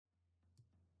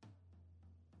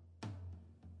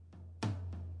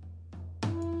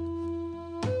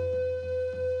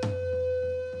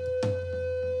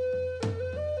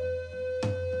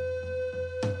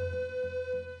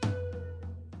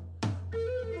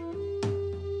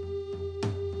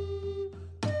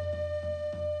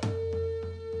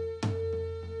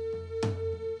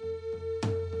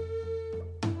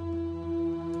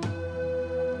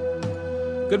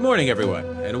Good morning, everyone,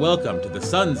 and welcome to the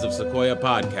Sons of Sequoia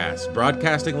podcast,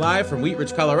 broadcasting live from Wheat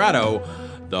Ridge, Colorado,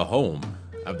 the home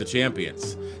of the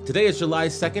champions. Today is July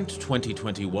 2nd,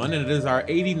 2021, and it is our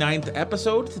 89th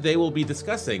episode. Today we'll be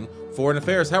discussing foreign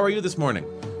affairs. How are you this morning?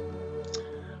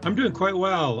 I'm doing quite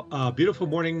well. Beautiful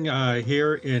morning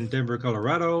here in Denver,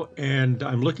 Colorado, and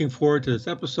I'm looking forward to this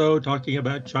episode talking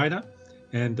about China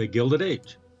and the Gilded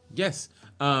Age. Yes.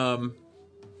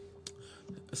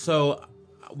 So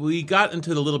we got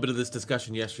into a little bit of this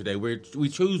discussion yesterday where we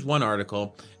choose one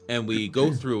article and we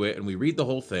go through it and we read the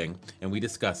whole thing and we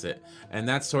discuss it. And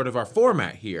that's sort of our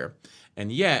format here. And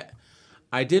yet,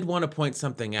 I did want to point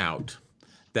something out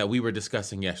that we were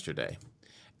discussing yesterday.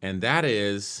 And that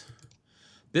is,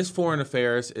 this foreign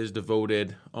affairs is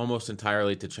devoted almost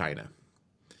entirely to China.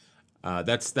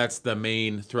 That's the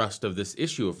main thrust of this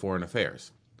issue of foreign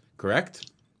affairs. Correct?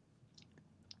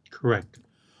 Correct.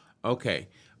 Okay.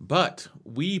 But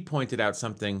we pointed out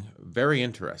something very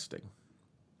interesting.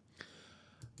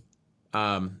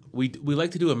 We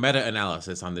like to do a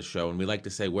meta-analysis on this show, and we like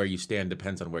to say where you stand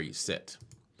depends on where you sit.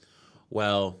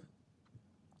 Well,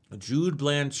 Jude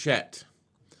Blanchette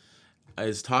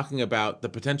is talking about the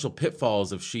potential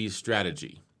pitfalls of Xi's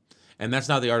strategy. And that's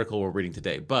not the article we're reading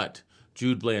today, but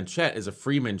Jude Blanchette is a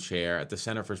Freeman Chair at the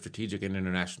Center for Strategic and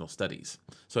International Studies.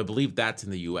 So I believe that's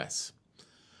in the U.S.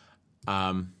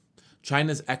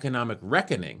 China's Economic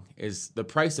Reckoning is the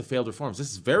price of failed reforms. This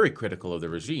is very critical of the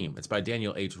regime. It's by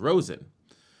Daniel H. Rosen,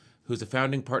 who's a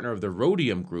founding partner of the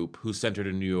Rhodium Group, who's centered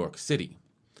in New York City.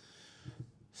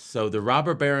 So The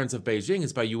Robber Barons of Beijing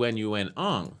is by Yuan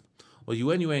Ang. Well,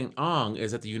 Yuan Ang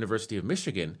is at the University of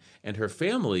Michigan, and her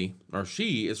family, or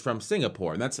she, is from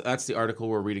Singapore, and that's the article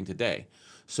we're reading today.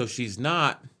 So she's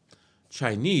not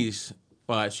Chinese.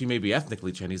 Well, she may be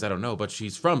ethnically Chinese, I don't know, but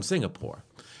she's from Singapore.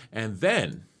 And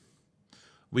then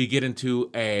we get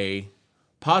into a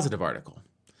positive article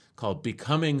called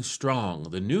Becoming Strong,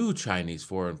 the New Chinese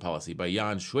Foreign Policy by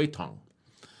Yan Shuitong.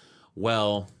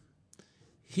 Well,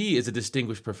 he is a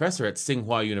distinguished professor at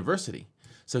Tsinghua University,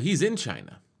 so he's in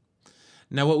China.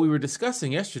 Now, what we were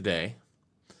discussing yesterday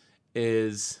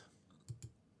is,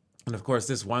 and of course,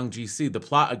 this Wang Jixi, The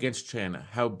Plot Against China,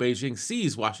 How Beijing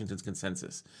Sees Washington's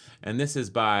Consensus. And this is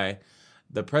by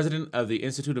the president of the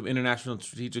Institute of International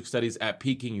Strategic Studies at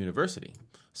Peking University.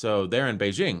 So they're in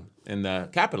Beijing, in the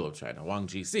capital of China, Wang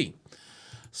Jixi.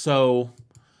 So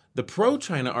the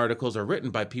pro-China articles are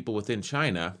written by people within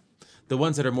China. The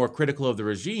ones that are more critical of the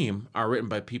regime are written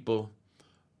by people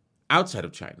outside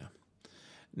of China.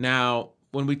 Now,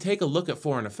 when we take a look at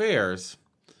foreign affairs,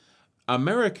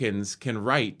 Americans can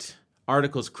write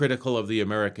articles critical of the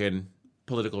American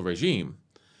political regime,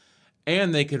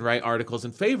 and they can write articles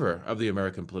in favor of the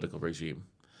American political regime.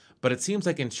 But it seems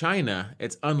like in China,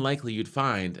 it's unlikely you'd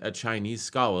find a Chinese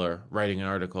scholar writing an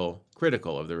article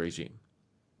critical of the regime.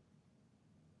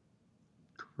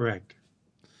 Correct.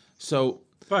 So,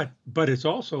 but it's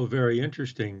also very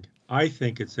interesting. I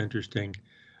think it's interesting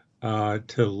to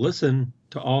listen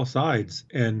to all sides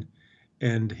and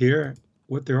hear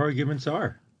what their arguments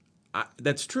are.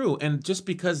 That's true. And just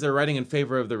because they're writing in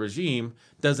favor of the regime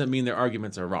doesn't mean their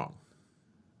arguments are wrong.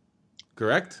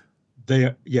 Correct?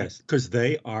 Yes, because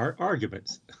they are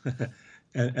arguments,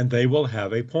 and they will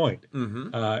have a point.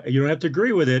 Mm-hmm. You don't have to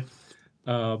agree with it,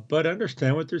 but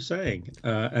understand what they're saying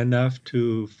enough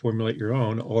to formulate your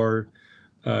own or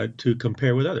to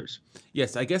compare with others.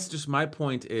 Yes, I guess just my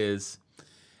point is,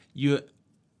 it's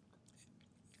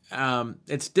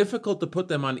difficult to put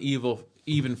them on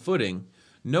even footing,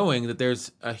 knowing that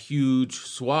there's a huge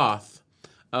swath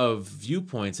of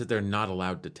viewpoints that they're not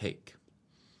allowed to take.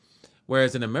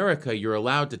 Whereas in America, you're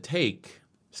allowed to take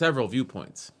several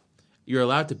viewpoints. You're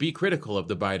allowed to be critical of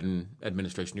the Biden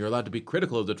administration. You're allowed to be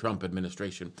critical of the Trump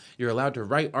administration. You're allowed to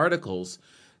write articles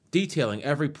detailing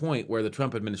every point where the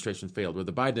Trump administration failed, where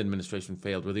the Biden administration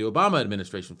failed, where the Obama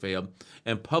administration failed,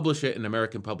 and publish it in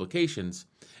American publications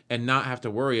and not have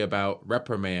to worry about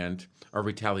reprimand or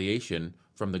retaliation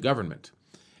from the government.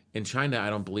 In China, I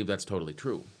don't believe that's totally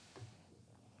true.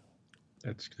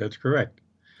 That's correct.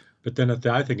 But then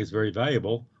I think it's very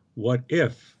valuable. What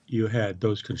if you had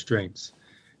those constraints?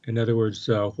 In other words,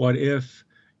 what if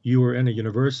you were in a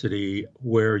university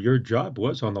where your job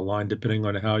was on the line, depending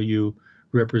on how you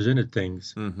represented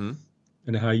things mm-hmm.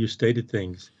 and how you stated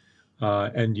things,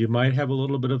 and you might have a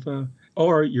little bit of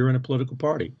or you're in a political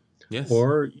party, yes,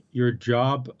 or your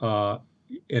job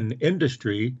in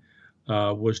industry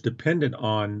was dependent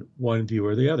on one view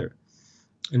or the other.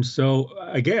 And so,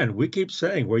 again, we keep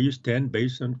saying where you stand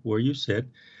based on where you sit.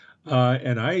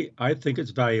 And I think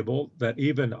it's valuable that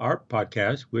even our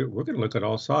podcast, we're going to look at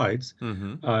all sides.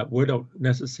 Mm-hmm. We don't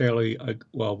necessarily,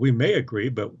 well, we may agree,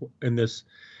 but in this,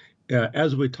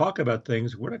 as we talk about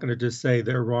things, we're not going to just say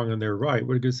they're wrong and they're right.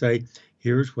 We're going to say,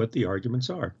 here's what the arguments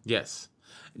are. Yes.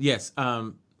 Yes.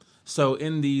 So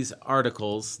in these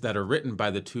articles that are written by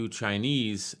the two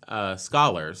Chinese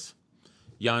scholars,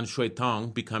 Yan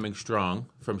Shuitong, Becoming Strong,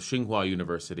 from Tsinghua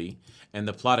University, and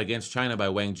The Plot Against China by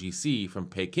Wang Jixi from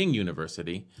Peking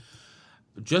University,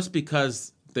 just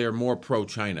because they're more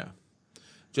pro-China,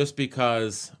 just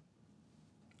because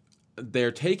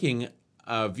they're taking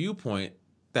a viewpoint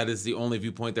that is the only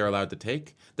viewpoint they're allowed to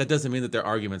take, that doesn't mean that their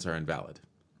arguments are invalid.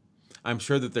 I'm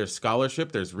sure that there's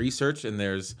scholarship, there's research, and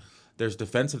there's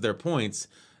defense of their points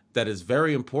that is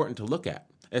very important to look at,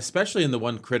 especially in the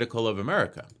one critical of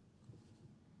America.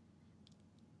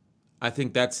 I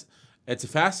think it's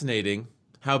fascinating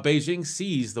how Beijing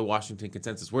sees the Washington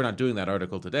Consensus. We're not doing that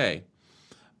article today,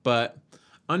 but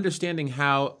understanding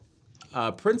how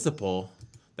a principal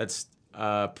that's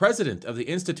president of the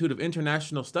Institute of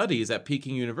International Studies at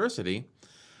Peking University,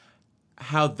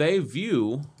 how they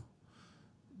view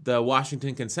the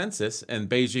Washington Consensus and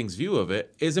Beijing's view of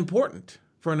it is important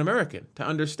for an American to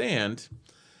understand.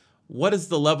 What is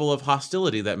the level of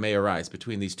hostility that may arise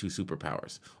between these two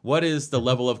superpowers? What is the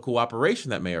level of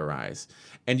cooperation that may arise?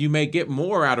 And you may get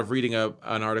more out of reading an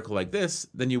article like this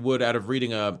than you would out of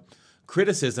reading an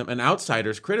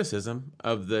outsider's criticism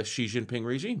of the Xi Jinping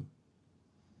regime.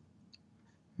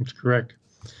 That's correct.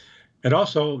 And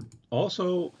also,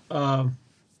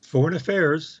 Foreign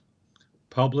Affairs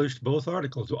published both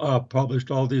articles,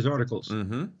 published all these articles.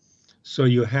 Mm-hmm. So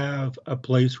you have a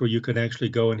place where you can actually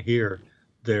go and hear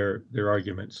their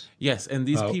arguments. Yes, and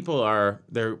these people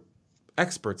they're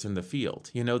experts in the field.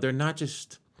 They're not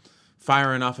just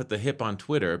firing off at the hip on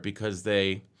Twitter because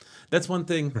that's one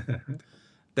thing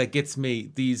that gets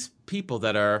me. These people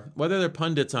that are, whether they're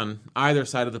pundits on either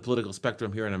side of the political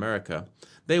spectrum here in America,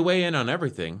 they weigh in on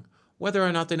everything, whether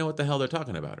or not they know what the hell they're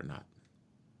talking about or not.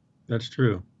 That's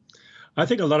true. I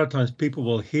think a lot of times people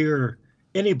will hear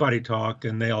anybody talk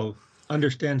and they'll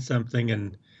understand something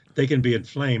and they can be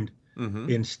inflamed. Mm-hmm.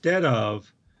 Instead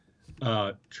of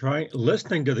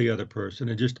listening to the other person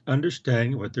and just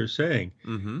understanding what they're saying.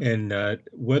 Mm-hmm. And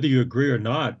whether you agree or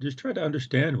not, just try to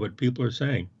understand what people are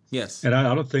saying. Yes. And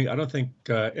I don't think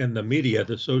in the media,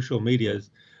 the social media,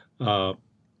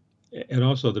 and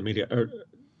also the media, or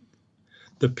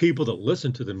the people that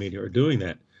listen to the media are doing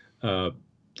that.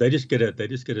 They just get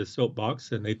a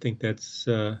soapbox and they think that's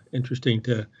interesting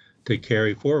to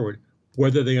carry forward,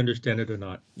 whether they understand it or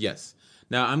not. Yes.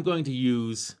 Now, I'm going to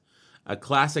use a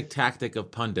classic tactic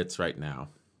of pundits right now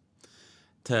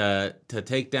to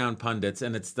take down pundits,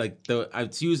 and it's like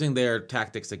it's using their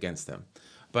tactics against them.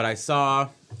 But I saw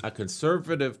a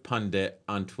conservative pundit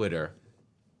on Twitter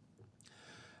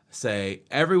say,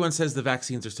 everyone says the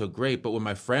vaccines are so great, but when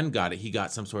my friend got it, he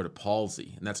got some sort of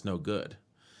palsy, and that's no good.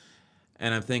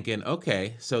 And I'm thinking,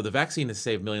 okay, so the vaccine has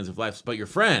saved millions of lives, but your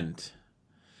friend,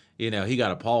 he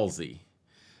got a palsy.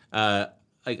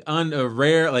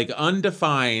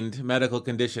 Undefined medical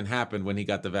condition happened when he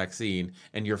got the vaccine,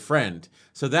 and your friend.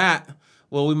 So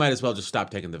we might as well just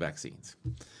stop taking the vaccines.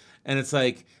 And it's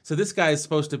like, so this guy is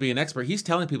supposed to be an expert. He's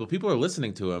telling people are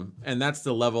listening to him, and that's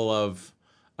the level of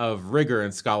rigor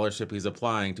and scholarship he's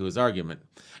applying to his argument.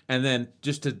 And then,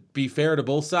 just to be fair to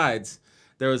both sides,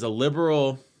 there was a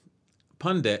liberal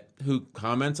pundit who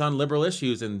comments on liberal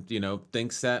issues and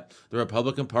thinks that the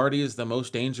Republican Party is the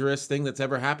most dangerous thing that's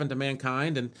ever happened to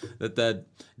mankind and that the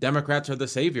Democrats are the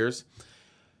saviors.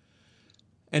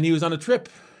 And he was on a trip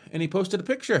and he posted a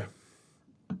picture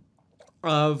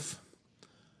of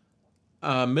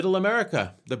middle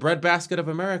America, the breadbasket of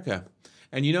America.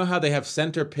 And you know how they have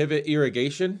center pivot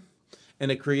irrigation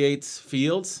and it creates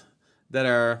fields that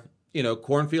are,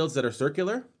 cornfields that are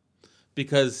circular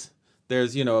because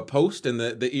there's, a post and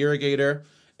the irrigator,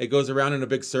 it goes around in a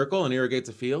big circle and irrigates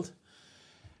a field.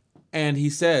 And he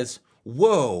says,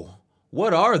 whoa,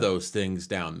 what are those things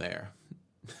down there?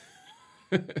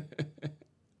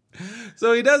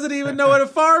 So he doesn't even know what a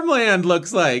farmland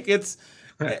looks like. It's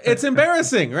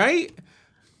embarrassing, right?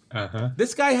 Uh-huh.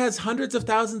 This guy has hundreds of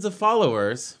thousands of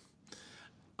followers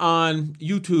on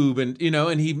YouTube and,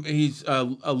 and he's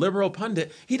a liberal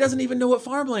pundit. He doesn't even know what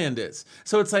farmland is.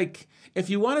 So it's like, if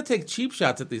you want to take cheap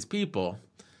shots at these people,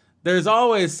 there's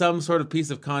always some sort of piece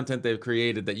of content they've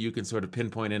created that you can sort of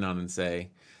pinpoint in on and say,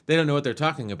 they don't know what they're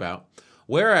talking about.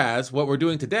 Whereas what we're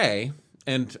doing today,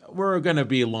 and we're going to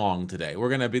be long today.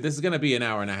 This is going to be an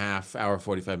hour and a half, hour,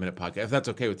 45-minute podcast, if that's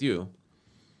okay with you.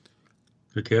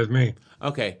 Okay with me.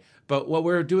 Okay. But what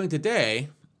we're doing today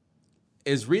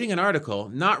is reading an article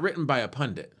not written by a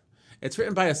pundit. It's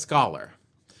written by a scholar.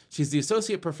 She's the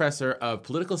associate professor of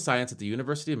political science at the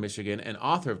University of Michigan and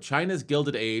author of China's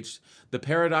Gilded Age, The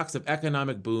Paradox of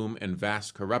Economic Boom and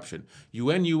Vast Corruption.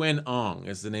 Yuen Ong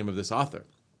is the name of this author.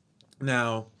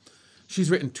 Now, she's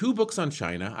written 2 books on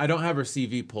China. I don't have her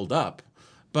CV pulled up,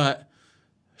 but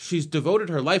she's devoted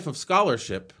her life of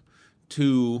scholarship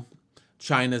to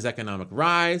China's economic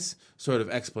rise, sort of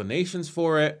explanations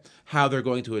for it, how they're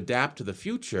going to adapt to the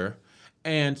future.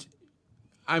 And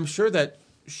I'm sure that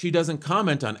she doesn't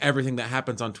comment on everything that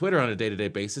happens on Twitter on a day-to-day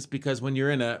basis, because when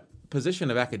you're in a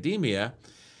position of academia,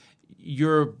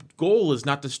 your goal is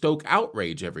not to stoke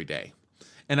outrage every day.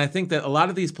 And I think that a lot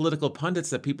of these political pundits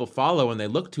that people follow and they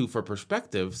look to for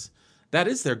perspectives, that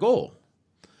is their goal.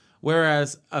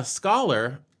 Whereas a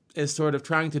scholar is sort of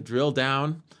trying to drill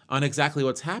down on exactly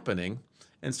what's happening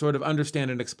and sort of understand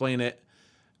and explain it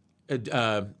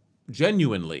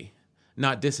genuinely,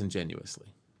 not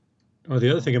disingenuously. Well,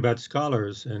 the other thing about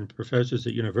scholars and professors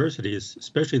at universities,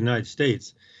 especially in the United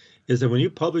States, is that when you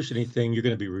publish anything, you're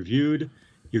going to be reviewed,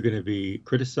 you're going to be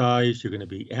criticized, you're going to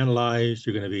be analyzed,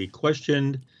 you're going to be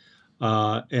questioned,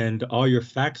 and all your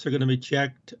facts are going to be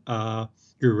checked,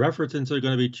 your references are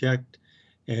going to be checked,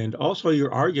 and also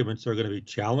your arguments are going to be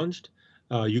challenged.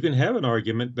 You can have an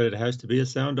argument, but it has to be a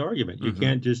sound argument. You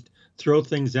can't just throw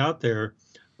things out there.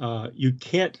 You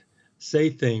can't say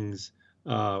things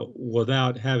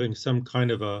without having some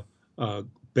kind of a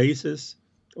basis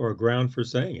or a ground for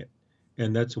saying it.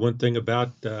 And that's one thing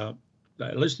about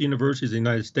at least the universities in the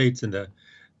United States, and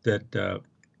that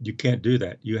you can't do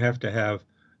that. You have to have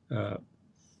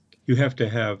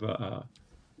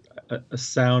a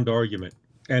sound argument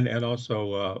and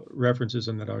also references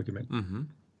in that argument. Mm-hmm.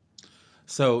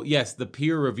 So yes, the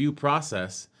peer review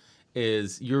process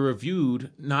is you're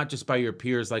reviewed not just by your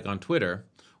peers like on Twitter,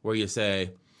 where you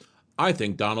say, I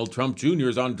think Donald Trump Jr.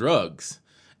 is on drugs.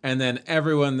 And then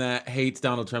everyone that hates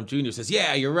Donald Trump Jr. says,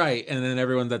 yeah, you're right. And then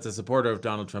everyone that's a supporter of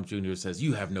Donald Trump Jr. says,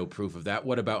 you have no proof of that.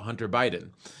 What about Hunter Biden?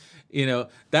 You know,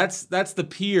 that's the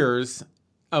peers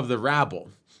of the rabble.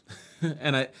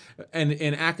 And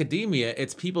in academia,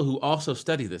 it's people who also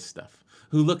study this stuff,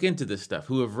 who look into this stuff,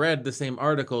 who have read the same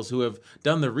articles, who have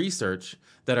done the research,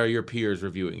 that are your peers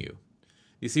reviewing you.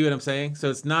 You see what I'm saying? So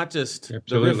it's not just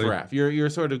Absolutely. the riffraff. You're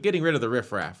sort of getting rid of the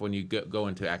riffraff when you go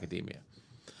into academia.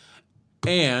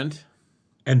 And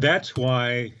that's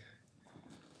why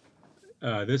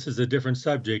this is a different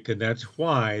subject, and that's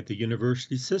why the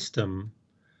university system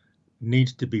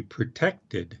needs to be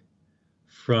protected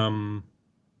from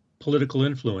political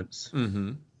influence,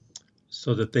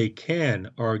 so that they can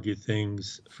argue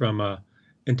things from a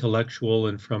intellectual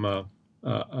and from a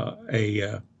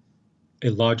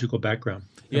logical background,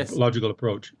 yes, a logical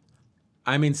approach.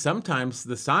 I mean, sometimes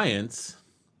the science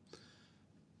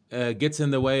gets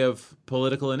in the way of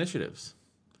political initiatives.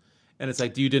 And it's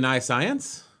like, do you deny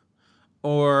science?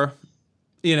 Or,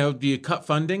 you know, do you cut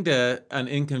funding to an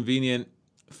inconvenient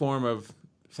form of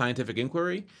scientific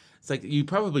inquiry? It's like, you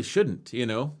probably shouldn't, you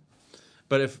know?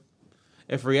 But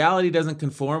if reality doesn't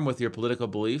conform with your political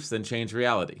beliefs, then change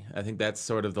reality. I think that's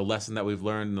sort of the lesson that we've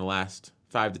learned in the last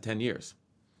 5 to 10 years.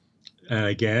 And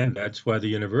again, that's why the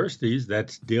universities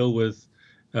that deal with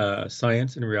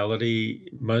science and reality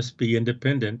must be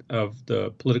independent of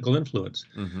the political influence.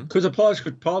 Because the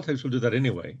politics will do that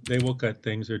anyway. They will cut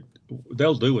things, or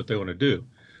they'll do what they want to do.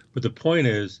 But the point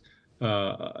is,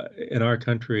 in our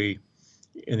country,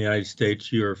 in the United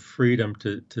States, your freedom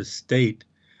to state,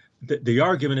 the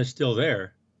argument is still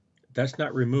there. That's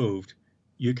not removed.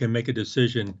 You can make a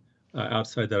decision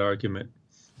outside that argument,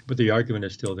 but the argument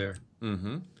is still there.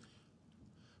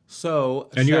 So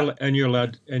you're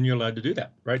allowed to do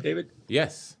that, right, David?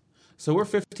 Yes. So we're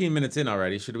 15 minutes in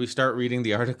already. Should we start reading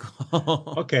the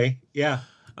article? Okay. Yeah.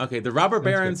 Okay. The Robber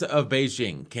Barons of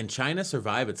Beijing. Can China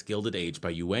survive its Gilded Age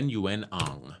by Yuen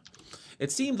Ong.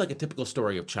 It seemed like a typical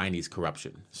story of Chinese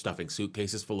corruption. Stuffing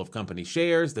suitcases full of company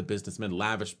shares, the businessman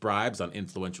lavished bribes on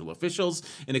influential officials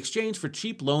in exchange for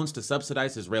cheap loans to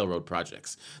subsidize his railroad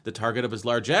projects. The target of his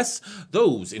largesse?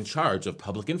 Those in charge of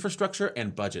public infrastructure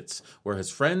and budgets were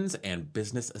his friends and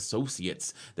business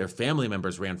associates. Their family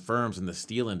members ran firms in the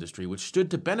steel industry, which stood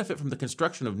to benefit from the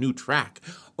construction of new track.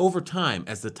 Over time,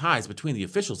 as the ties between the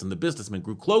officials and the businessmen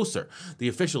grew closer, the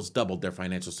officials doubled their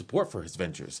financial support for his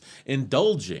ventures,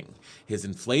 indulging his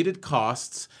inflated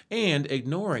costs and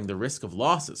ignoring the risk of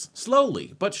losses.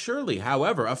 Slowly but surely,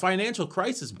 however, a financial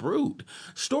crisis brewed.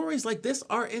 Stories like this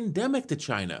are endemic to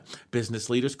China. Business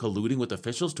leaders colluding with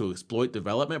officials to exploit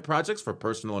development projects for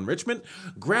personal enrichment,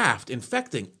 graft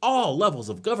infecting all levels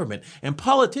of government, and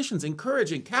politicians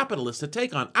encouraging capitalists to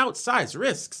take on outsized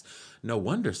risks. No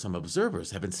wonder some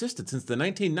observers have insisted since the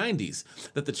 1990s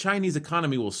that the Chinese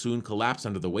economy will soon collapse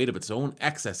under the weight of its own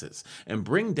excesses and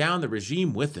bring down the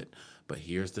regime with it. But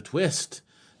here's the twist.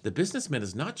 The businessman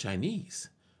is not Chinese,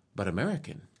 but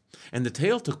American. And the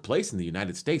tale took place in the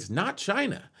United States, not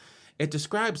China. It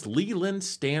describes Leland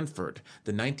Stanford,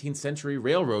 the 19th century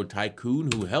railroad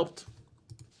tycoon who helped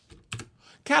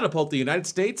catapult the United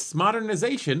States'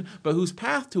 modernization, but whose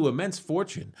path to immense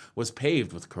fortune was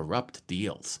paved with corrupt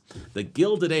deals. The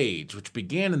Gilded Age, which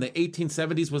began in the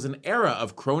 1870s, was an era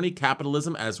of crony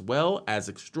capitalism as well as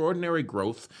extraordinary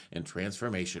growth and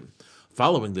transformation.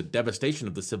 Following the devastation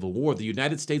of the Civil War, the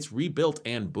United States rebuilt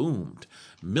and boomed.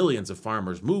 Millions of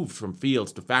farmers moved from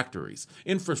fields to factories.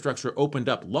 Infrastructure opened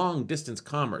up long-distance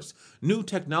commerce. New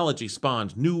technology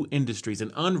spawned new industries,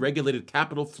 and unregulated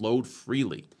capital flowed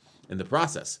freely. In the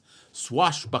process,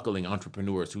 swashbuckling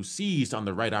entrepreneurs who seized on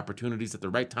the right opportunities at the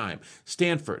right time,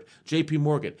 Stanford, J.P.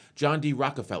 Morgan, John D.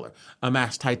 Rockefeller,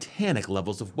 amassed titanic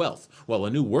levels of wealth, while a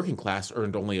new working class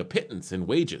earned only a pittance in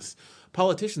wages.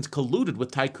 Politicians colluded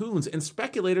with tycoons and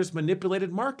speculators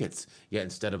manipulated markets. Yet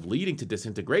instead of leading to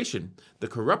disintegration, the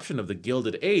corruption of the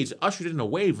Gilded Age ushered in a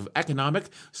wave of economic,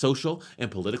 social, and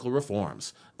political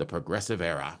reforms, the Progressive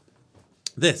Era.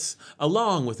 This,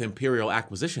 along with imperial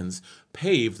acquisitions,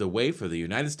 paved the way for the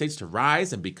United States to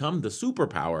rise and become the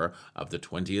superpower of the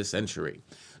 20th century.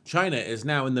 China is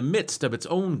now in the midst of its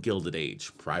own Gilded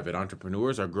Age. Private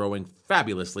entrepreneurs are growing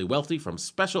fabulously wealthy from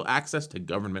special access to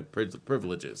government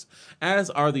privileges,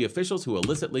 as are the officials who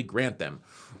illicitly grant them.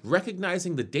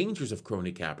 Recognizing the dangers of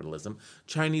crony capitalism,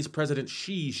 Chinese President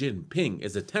Xi Jinping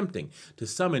is attempting to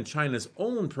summon China's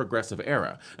own progressive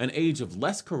era, an age of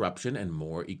less corruption and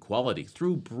more equality,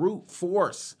 through brute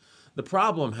force. The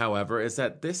problem, however, is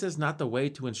that this is not the way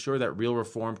to ensure that real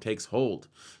reform takes hold.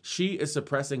 Xi is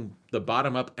suppressing the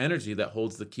bottom-up energy that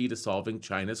holds the key to solving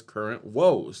China's current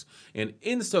woes, and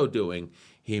in so doing,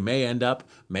 he may end up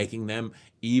making them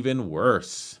even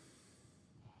worse.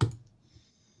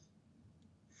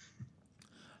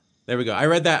 There we go. I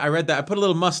read that. I put a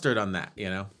little mustard on that, you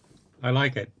know. I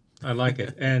like it.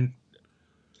 And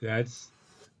that's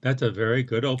a very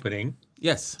good opening.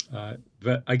 Yes.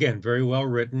 But again, very well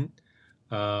written.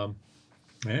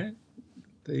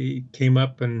 They came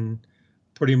up and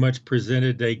pretty much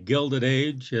presented a Gilded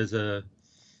Age as a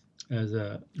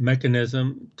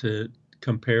mechanism to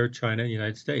compare China and the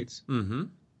United States. Mm-hmm.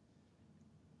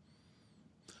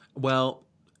 Well,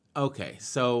 okay,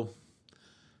 so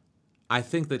I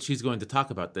think that she's going to talk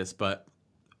about this, but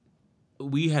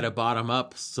we had a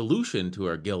bottom-up solution to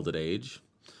our Gilded Age.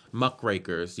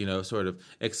 Muckrakers, you know, sort of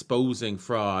exposing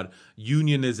fraud,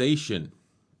 unionization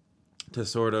to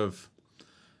sort of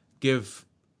give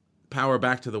power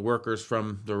back to the workers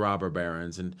from the robber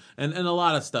barons, and a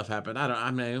lot of stuff happened.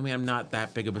 I'm not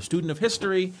that big of a student of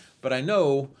history, but I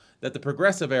know that the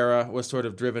Progressive Era was sort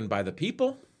of driven by the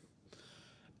people.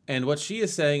 And what she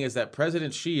is saying is that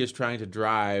President Xi is trying to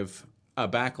drive a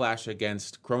backlash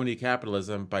against crony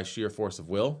capitalism by sheer force of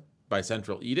will, by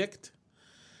central edict,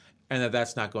 and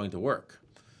that's not going to work.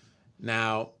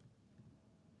 Now,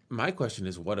 my question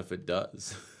is, what if it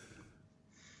does?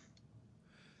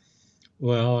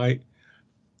 Well,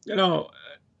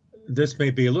 this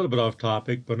may be a little bit off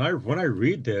topic, but when I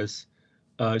read this,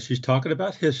 she's talking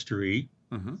about history.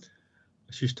 Mm-hmm.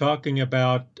 She's talking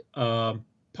about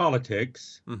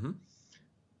politics. Mm-hmm.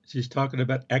 She's talking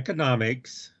about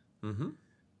economics. Mm-hmm.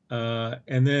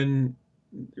 And then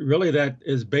really that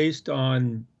is based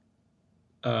on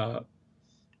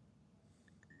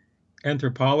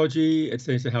anthropology. It's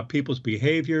based on how people's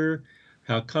behavior,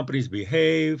 how companies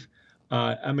behave.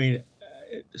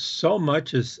 So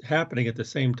much is happening at the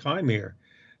same time here.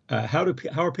 How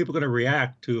are people going to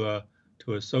react to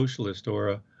a socialist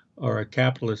or a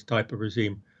capitalist type of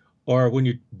regime, or when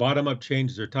you bottom up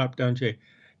changes or top down change?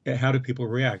 How do people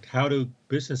react? How do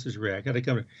businesses react? How do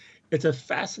companies? It's a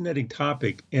fascinating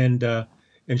topic, and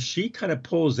she kind of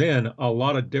pulls in a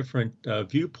lot of different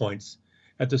viewpoints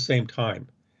at the same time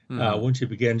when she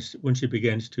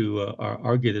begins to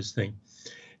argue this thing,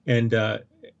 and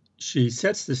she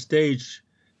sets the stage.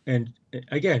 And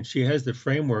again, she has the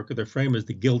framework, or the frame is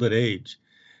the Gilded Age,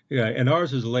 and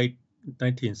ours is the late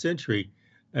 19th century,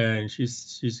 and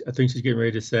I think she's getting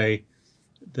ready to say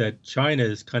that China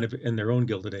is kind of in their own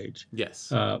Gilded Age.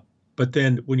 Yes. But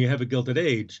then when you have a Gilded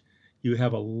Age, you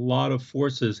have a lot of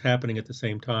forces happening at the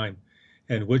same time,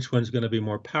 and which one's going to be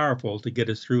more powerful to get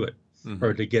us through it,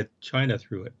 or to get China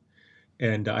through it.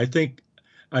 And I think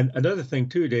another thing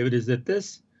too, David, is that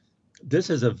this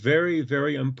is a very,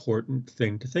 very important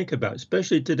thing to think about,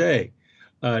 especially today.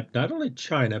 Not only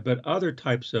China, but other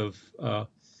types of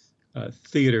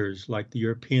theaters like the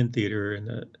European theater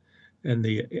and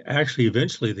the actually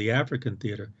eventually the African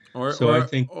theater. Or So I or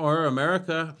think or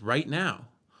America right now.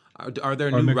 Are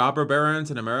there our new robber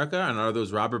barons in America? And are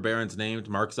those robber barons named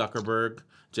Mark Zuckerberg,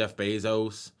 Jeff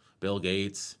Bezos, Bill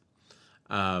Gates,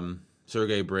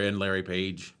 Sergey Brin, Larry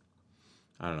Page?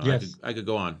 I don't know. yes, I could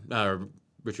go on.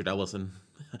 Richard Ellison.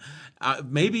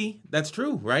 Maybe that's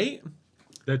true, right?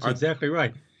 that's Are exactly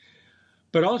right.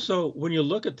 But also when you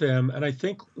look at them, and I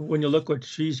think when you look what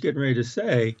she's getting ready to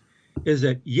say, is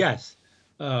that yes,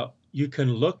 you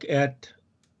can look at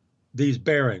these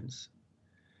barons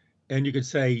and you could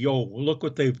say, yo, look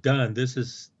what they've done. This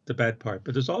is the bad part.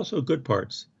 But there's also good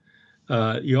parts.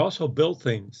 You also build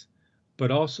things,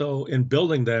 but also in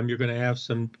building them, you're going to have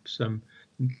some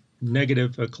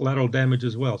negative collateral damage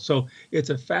as well. So it's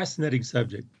a fascinating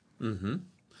subject. mm-hmm.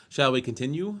 Shall we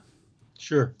continue?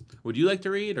 Sure, Would you like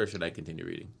to read, or should I continue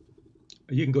reading?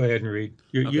 you can go ahead and read.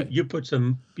 Okay. You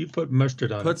put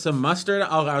mustard on Put it. some mustard.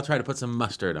 I'll try to put some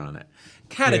mustard on it.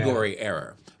 Yeah. Category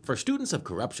error. For students of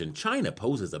corruption, China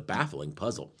poses a baffling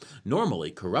puzzle. Normally,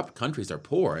 corrupt countries are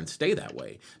poor and stay that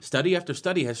way. Study after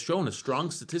study has shown a strong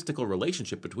statistical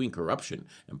relationship between corruption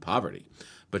and poverty.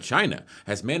 But China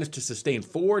has managed to sustain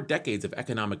 4 decades of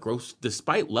economic growth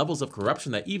despite levels of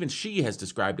corruption that even she has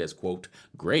described as, quote,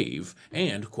 grave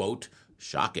and, quote,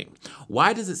 shocking.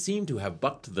 Why does it seem to have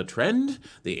bucked the trend?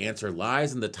 The answer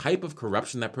lies in the type of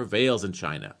corruption that prevails in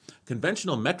China.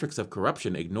 Conventional metrics of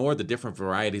corruption ignore the different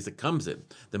varieties it comes in.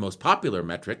 The most popular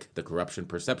metric, the Corruption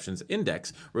Perceptions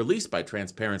Index, released by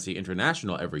Transparency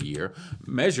International every year,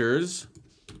 measures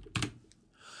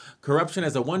corruption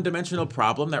as a one-dimensional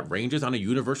problem that ranges on a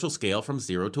universal scale from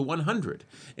 0 to 100.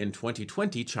 In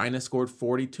 2020, China scored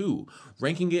 42,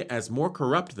 ranking it as more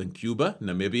corrupt than Cuba,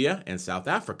 Namibia, and South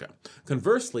Africa.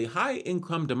 Conversely,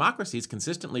 high-income democracies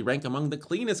consistently rank among the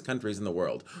cleanest countries in the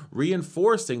world,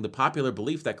 reinforcing the popular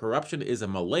belief that corruption is a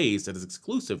malaise that is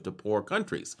exclusive to poor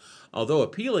countries. Although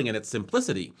appealing in its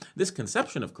simplicity, this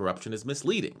conception of corruption is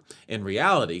misleading. In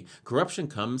reality, corruption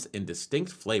comes in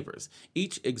distinct flavors,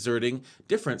 each exerting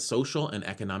different social and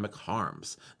economic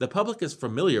harms. The public is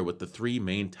familiar with the 3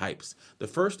 main types. The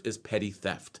first is petty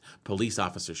theft, police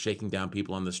officers shaking down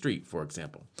people on the street, for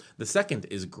example. The second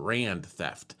is grand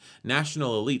theft,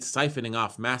 national elites siphoning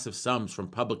off massive sums from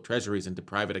public treasuries into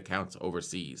private accounts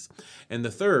overseas. And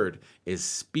the third is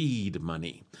speed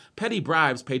money, petty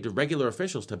bribes paid to regular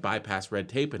officials to bypass red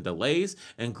tape and delays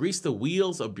and grease the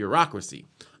wheels of bureaucracy.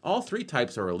 All 3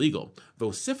 types are illegal,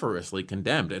 vociferously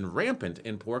condemned, and rampant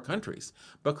in poor countries.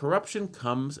 But corruption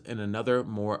comes in another,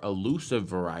 more elusive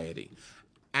variety: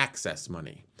 access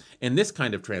money. In this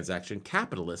kind of transaction,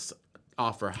 capitalists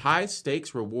offer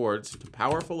high-stakes rewards to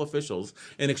powerful officials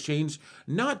in exchange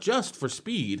not just for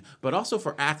speed, but also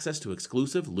for access to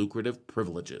exclusive, lucrative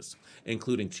privileges,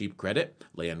 including cheap credit,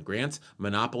 land grants,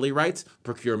 monopoly rights,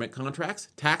 procurement contracts,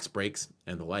 tax breaks,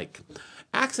 and the like.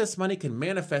 Access money can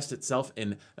manifest itself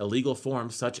in illegal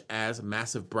forms such as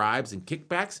massive bribes and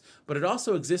kickbacks, but it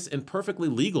also exists in perfectly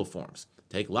legal forms.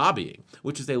 Take lobbying,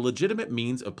 which is a legitimate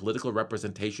means of political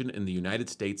representation in the United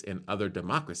States and other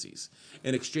democracies.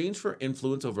 In exchange for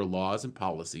influence over laws and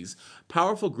policies,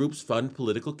 powerful groups fund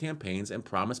political campaigns and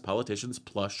promise politicians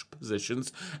plush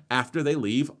positions after they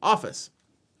leave office.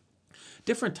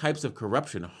 Different types of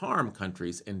corruption harm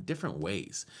countries in different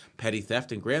ways. Petty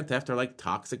theft and grand theft are like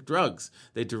toxic drugs.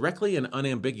 They directly and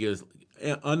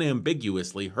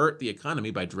unambiguously hurt the economy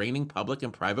by draining public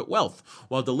and private wealth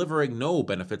while delivering no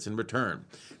benefits in return.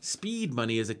 Speed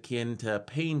money is akin to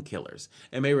painkillers.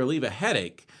 It may relieve a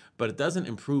headache, but it doesn't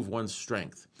improve one's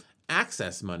strength.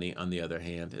 Access money, on the other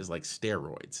hand, is like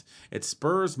steroids. It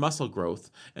spurs muscle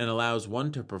growth and allows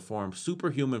one to perform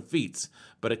superhuman feats,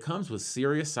 but it comes with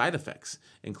serious side effects,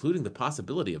 including the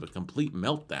possibility of a complete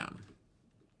meltdown.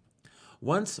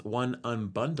 Once one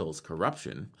unbundles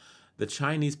corruption, the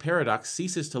Chinese paradox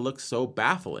ceases to look so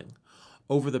baffling.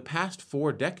 Over the past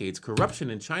 4 decades, corruption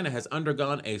in China has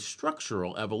undergone a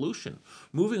structural evolution,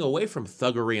 moving away from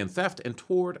thuggery and theft and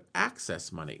toward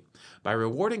access money. By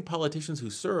rewarding politicians who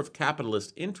serve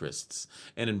capitalist interests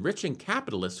and enriching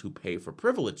capitalists who pay for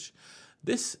privilege,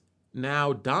 this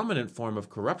now dominant form of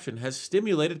corruption has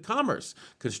stimulated commerce,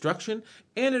 construction,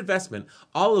 and investment,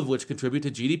 all of which contribute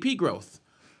to GDP growth.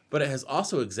 But it has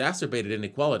also exacerbated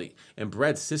inequality and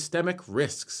bred systemic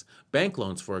risks. Bank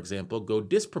loans, for example, go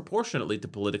disproportionately to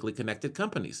politically connected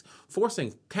companies,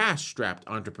 forcing cash-strapped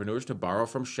entrepreneurs to borrow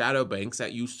from shadow banks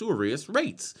at usurious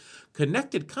rates.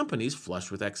 Connected companies, flush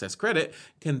with excess credit,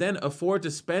 can then afford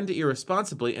to spend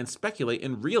irresponsibly and speculate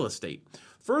in real estate.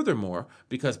 Furthermore,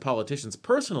 because politicians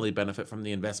personally benefit from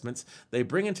the investments they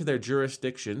bring into their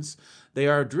jurisdictions, they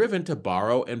are driven to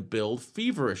borrow and build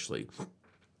feverishly,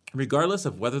 regardless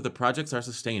of whether the projects are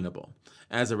sustainable.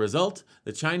 As a result,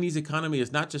 the Chinese economy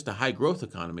is not just a high-growth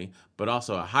economy, but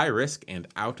also a high-risk and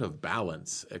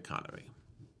out-of-balance economy.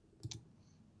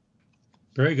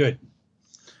 Very good.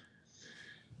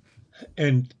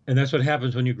 And that's what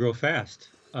happens when you grow fast.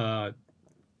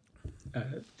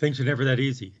 Things are never that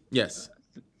easy. Yes.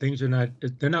 Things are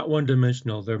they're not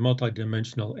one-dimensional, they're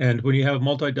multidimensional. And when you have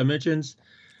multi-dimensions,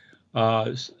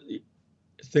 things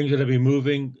are going to be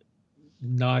moving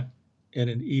not in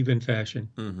an even fashion.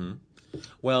 Mm-hmm.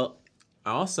 Well,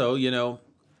 also,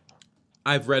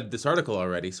 I've read this article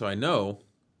already, so I know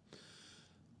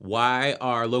why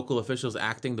are local officials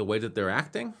acting the way that they're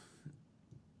acting?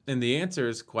 And the answer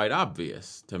is quite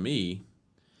obvious to me.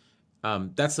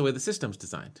 That's the way the system's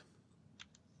designed.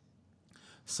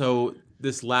 So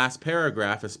this last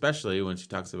paragraph, especially when she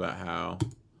talks about how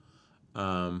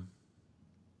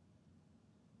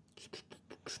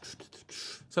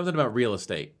something about real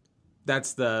estate.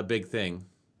 That's the big thing.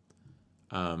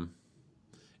 So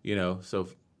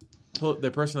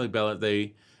they're personally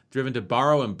they driven to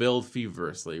borrow and build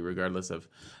feverishly, regardless of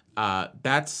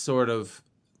that's sort of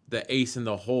the ace in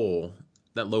the hole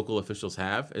that local officials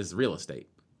have is real estate.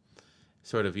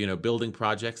 Sort of, building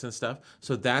projects and stuff.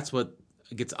 So that's what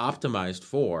gets optimized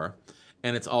for,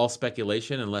 and it's all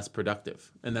speculation and less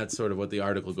productive. And that's sort of what the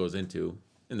article goes into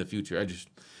in the future.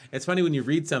 It's funny when you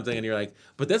read something and you're like,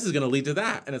 but this is going to lead to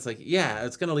that. And it's like, yeah,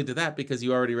 it's going to lead to that because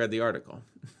you already read the article.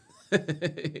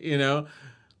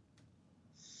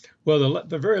 Well,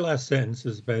 the very last sentence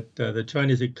is that the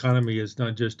Chinese economy is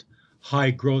not just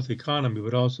high growth economy,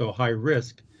 but also high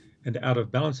risk and out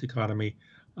of balance economy.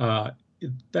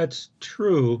 That's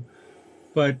true,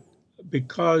 but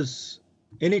because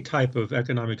any type of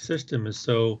economic system is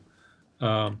so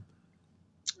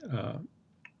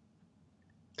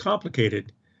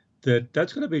complicated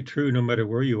that's going to be true no matter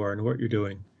where you are and what you're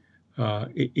doing,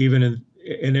 even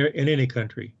in any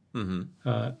country.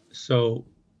 Mm-hmm. So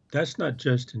that's not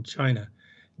just in China,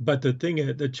 but the thing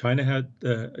is that China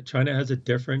has a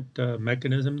different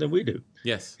mechanism than we do.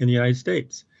 Yes. In the United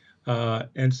States,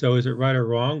 and so is it right or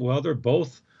wrong? Well, they're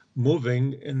both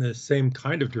moving in the same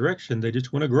kind of direction. They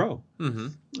just want to grow, mm-hmm.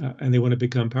 And they want to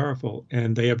become powerful,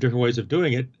 and they have different ways of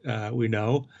doing it. We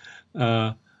know,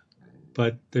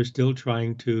 but they're still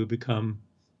trying to become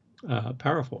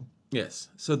powerful. Yes.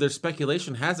 So their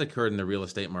speculation has occurred in the real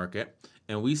estate market,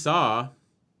 and we saw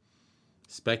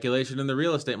speculation in the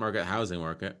real estate market, housing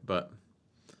market, but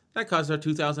that caused our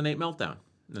 2008 meltdown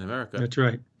in America. That's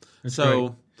right.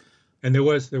 Right. And there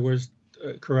was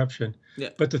corruption. Yeah.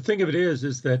 But the thing of it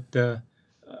is that the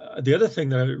other thing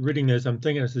that I'm reading is I'm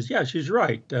thinking is yeah, she's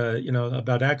right.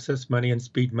 About access money and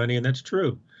speed money, and that's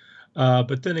true.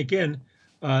 But then again,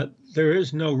 there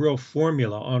is no real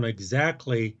formula on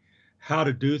exactly how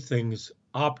to do things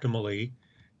optimally.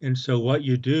 And so what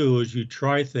you do is you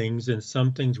try things, and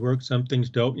some things work, some things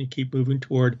don't, and you keep moving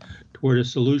toward a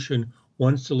solution,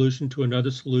 one solution to another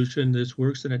solution. This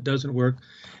works and it doesn't work.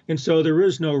 And so there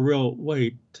is no real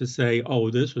way to say,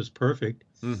 oh, this was perfect.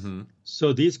 Mm-hmm.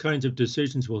 So these kinds of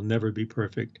decisions will never be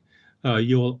perfect.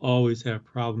 You will always have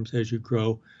problems as you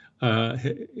grow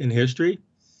in history,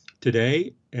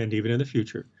 today, and even in the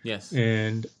future. Yes.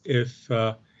 And if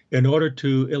in order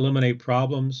to eliminate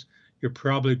problems, you're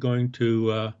probably going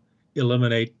to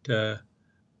eliminate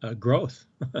growth.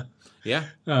 Yeah.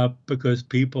 Because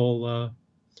people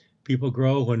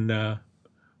grow when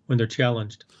they're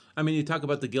challenged. I mean, you talk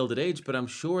about the Gilded Age, but I'm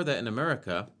sure that in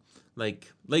America,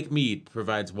 like Lake Mead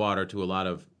provides water to a lot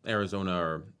of Arizona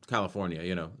or California,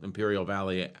 Imperial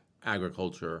Valley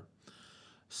agriculture.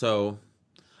 So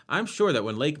I'm sure that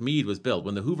when Lake Mead was built,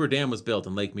 when the Hoover Dam was built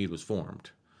and Lake Mead was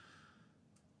formed,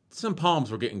 some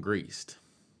palms were getting greased.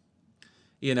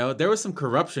 There was some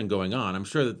corruption going on. I'm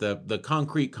sure that the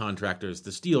concrete contractors,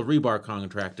 the steel rebar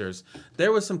contractors,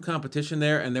 there was some competition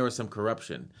there and there was some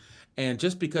corruption. And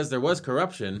just because there was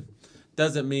corruption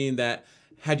doesn't mean that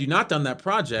had you not done that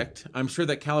project, I'm sure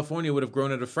that California would have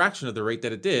grown at a fraction of the rate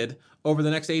that it did over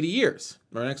the next 80 years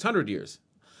or the next 100 years.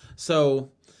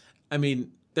 So, I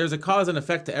mean, there's a cause and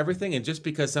effect to everything. And just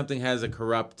because something has a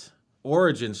corrupt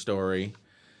origin story,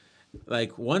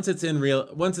 like once it's in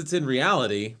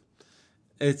reality,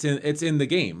 it's in the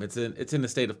game. It's in the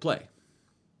state of play,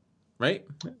 right?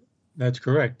 That's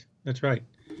correct. That's right.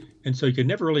 And so you can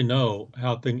never really know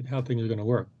how things are going to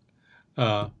work,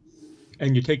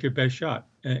 and you take your best shot,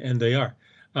 and they are.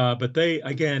 But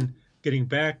again, getting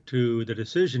back to the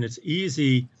decision, it's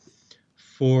easy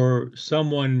for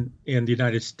someone in the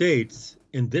United States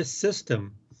in this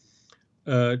system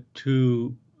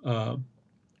to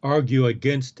argue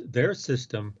against their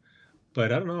system.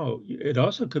 But I don't know. It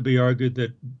also could be argued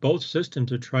that both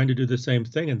systems are trying to do the same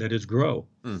thing, and that is grow.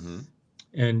 Mm-hmm.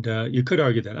 And you could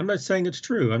argue that. I'm not saying it's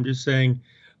true. I'm just saying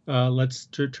let's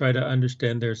try to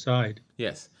understand their side.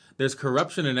 Yes, there's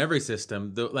corruption in every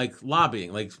system, like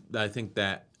lobbying. Like I think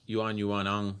that Yuan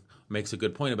Ang makes a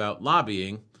good point about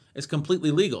lobbying. It's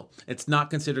completely legal. It's not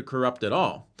considered corrupt at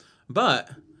all. But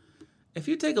if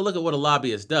you take a look at what a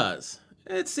lobbyist does,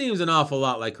 it seems an awful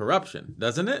lot like corruption,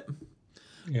 doesn't it?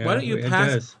 Yeah, Why don't you it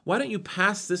pass? does. Why don't you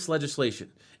pass this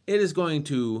legislation? It is going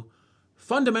to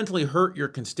fundamentally hurt your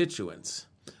constituents,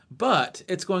 but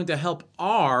it's going to help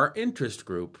our interest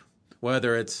group,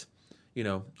 whether it's,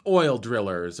 oil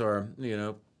drillers or,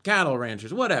 cattle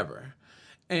ranchers, whatever.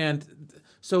 And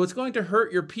so it's going to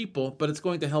hurt your people, but it's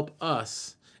going to help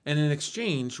us. And in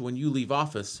exchange, when you leave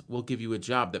office, we'll give you a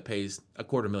job that pays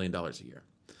 $250,000 a year.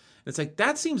 And it's like,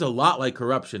 that seems a lot like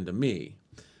corruption to me,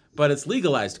 but it's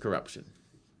legalized corruption.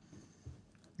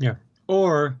 Yeah.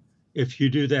 Or if you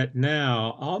do that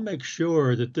now, I'll make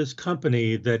sure that this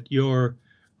company that your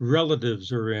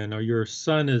relatives are in, or your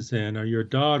son is in, or your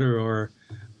daughter, or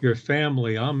your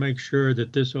family, I'll make sure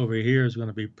that this over here is going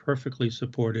to be perfectly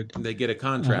supported. They get a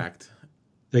contract.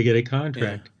 They get a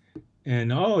contract. Yeah.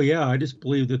 And oh yeah, I just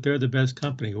believe that they're the best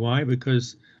company. Why?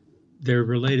 Because they're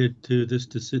related to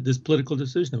this political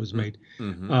decision that was made.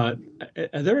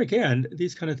 Mm-hmm. There again,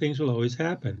 these kind of things will always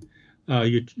happen.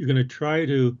 You're going to try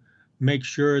to make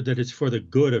sure that it's for the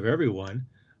good of everyone,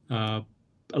 at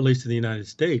least in the United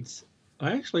States.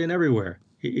 Actually, in everywhere,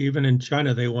 even in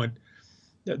China, they want.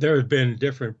 There have been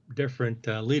different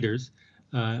leaders,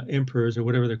 emperors or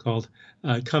whatever they're called,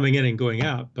 coming in and going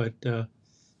out, but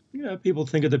people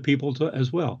think of the people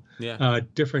as well. Yeah.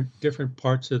 Different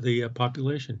parts of the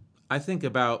population. I think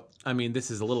about. I mean, this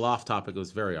is a little off topic. It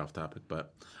was very off topic,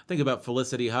 but I think about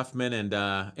Felicity Huffman and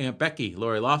Aunt Becky,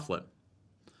 Lori Loughlin.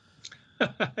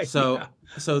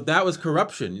 So that was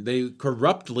corruption. They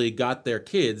corruptly got their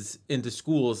kids into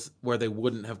schools where they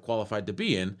wouldn't have qualified to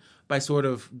be in by sort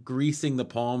of greasing the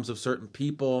palms of certain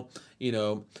people,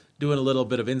 doing a little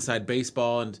bit of inside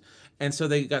baseball. And so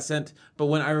they got sent. But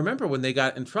I remember when they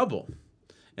got in trouble,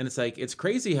 and it's like, it's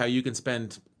crazy how you can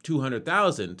spend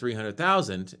 $200,000,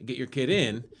 $300,000, get your kid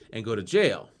in and go to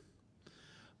jail.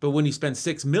 But when you spend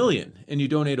 $6 million and you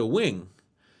donate a wing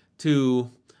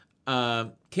to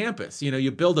campus,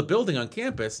 you build a building on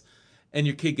campus and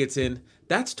your kid gets in,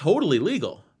 that's totally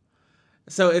legal.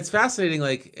 So it's fascinating.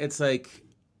 It's like,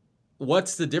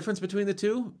 what's the difference between the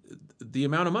two? The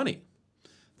amount of money.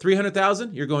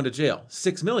 300,000, you're going to jail.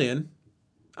 6 million,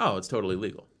 oh, it's totally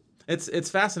legal.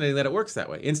 It's fascinating that it works that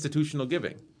way. Institutional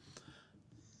giving.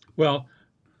 Well,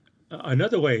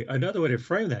 another way to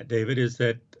frame that, David, is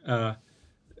that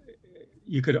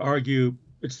you could argue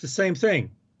it's the same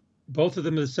thing. Both of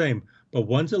them are the same, but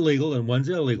one's illegal and one's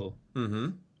illegal. Mm-hmm.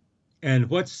 And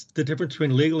what's the difference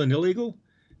between legal and illegal?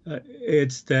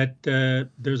 It's that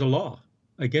there's a law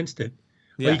against it.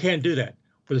 Yeah. Well, you can't do that.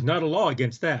 There's not a law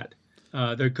against that.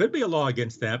 There could be a law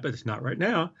against that, but it's not right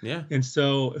now. Yeah. And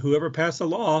so whoever passed a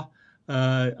law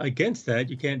against that,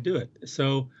 you can't do it.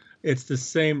 So it's the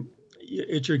same.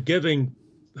 You're giving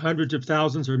hundreds of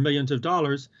thousands or millions of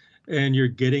dollars, and you're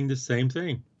getting the same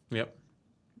thing. Yep.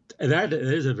 That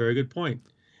is a very good point.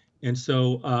 And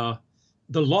so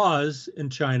the laws in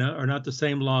China are not the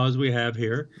same laws we have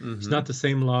here. Mm-hmm. It's not the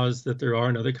same laws that there are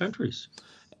in other countries.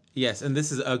 Yes, and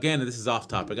this is off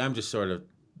topic. I'm just sort of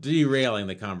derailing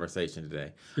the conversation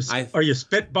today. Are you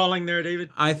spitballing there, David?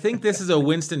 I think this is a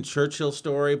Winston Churchill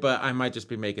story, but I might just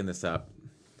be making this up.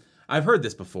 I've heard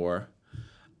this before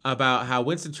about how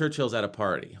Winston Churchill's at a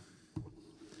party.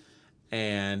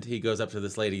 And he goes up to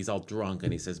this lady, he's all drunk,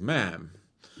 and he says, "Ma'am,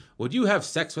 would you have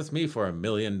sex with me for $1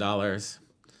 million?"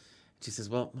 She says,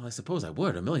 well, I suppose I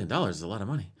would. $1 million is a lot of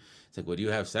money. He's like, "Would you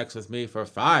have sex with me for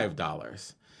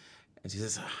 $5? And she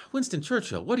says, "Winston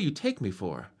Churchill, what do you take me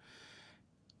for?"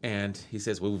 And he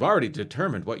says, "Well, we've already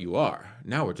determined what you are.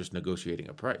 Now we're just negotiating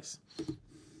a price."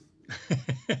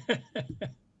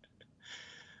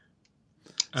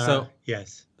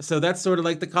 Yes. So that's sort of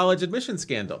like the college admission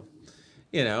scandal,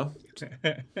 He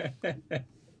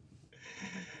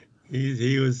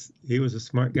was a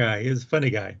smart guy. He was a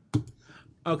funny guy.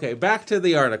 Okay, back to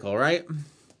the article, right?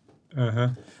 Uh-huh.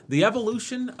 The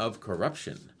evolution of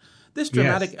corruption. This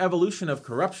dramatic evolution of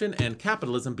corruption and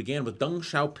capitalism began with Deng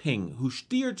Xiaoping, who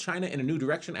steered China in a new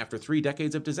direction after 3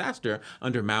 decades of disaster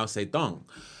under Mao Zedong.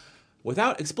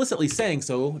 Without explicitly saying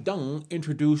so, Deng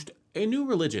introduced A new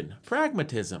religion,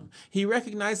 pragmatism. He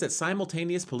recognized that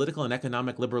simultaneous political and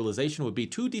economic liberalization would be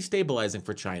too destabilizing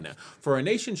for China. For a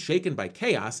nation shaken by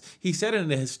chaos, he said in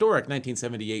a historic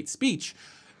 1978 speech,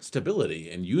 stability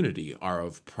and unity are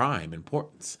of prime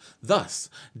importance. Thus,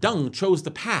 Deng chose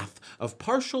the path of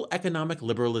partial economic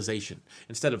liberalization.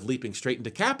 Instead of leaping straight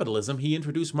into capitalism, he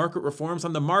introduced market reforms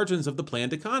on the margins of the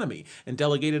planned economy and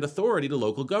delegated authority to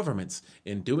local governments.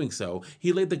 In doing so,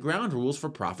 he laid the ground rules for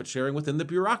profit sharing within the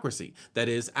bureaucracy. That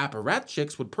is,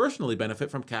 apparatchiks would personally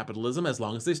benefit from capitalism as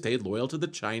long as they stayed loyal to the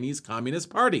Chinese Communist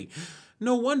Party.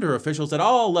 No wonder officials at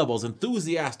all levels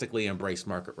enthusiastically embraced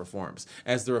market reforms.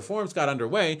 As the reforms got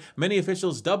underway, many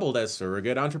officials doubled as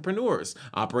surrogate entrepreneurs,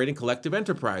 operating collective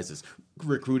enterprises,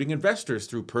 recruiting investors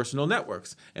through personal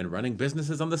networks, and running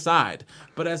businesses on the side.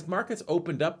 But as markets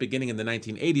opened up beginning in the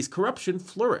 1980s, corruption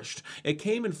flourished. It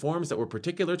came in forms that were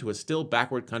particular to a still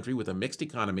backward country with a mixed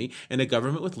economy and a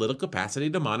government with little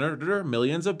capacity to monitor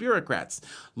millions of bureaucrats.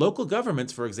 Local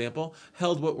governments, for example,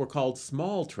 held what were called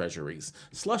small treasuries,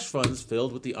 slush funds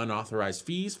filled with the unauthorized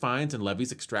fees, fines, and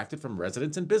levies extracted from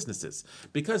residents and businesses.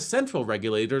 Because central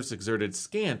regulators exerted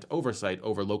scant oversight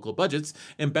over local budgets,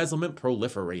 embezzlement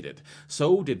proliferated.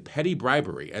 So did petty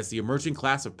bribery, as the emerging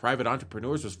class of private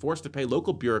entrepreneurs was forced to pay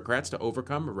local bureaucrats to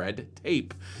overcome red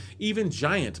tape. Even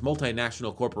giant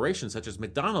multinational corporations such as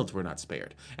McDonald's were not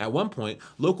spared. At one point,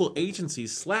 local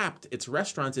agencies slapped its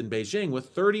restaurants in Beijing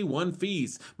with 31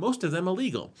 fees, most of them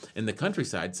illegal. In the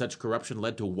countryside, such corruption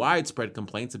led to widespread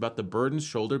complaints about the burdens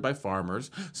shouldered by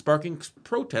farmers, sparking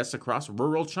protests across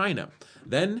rural China.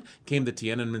 Then came the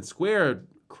Tiananmen Square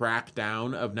crackdown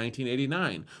of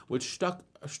 1989, which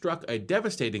struck a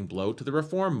devastating blow to the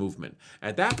reform movement.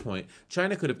 At that point,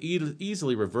 China could have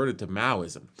easily reverted to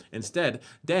Maoism. Instead,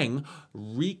 Deng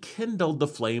rekindled the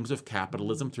flames of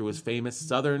capitalism through his famous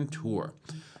Southern tour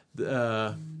in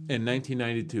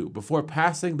 1992, before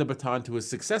passing the baton to his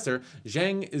successor,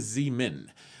 Jiang Zemin.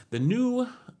 The new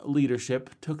leadership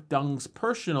took Deng's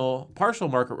partial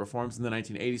market reforms in the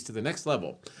 1980s to the next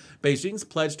level. Beijing's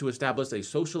pledge to establish a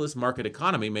socialist market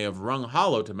economy may have rung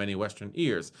hollow to many Western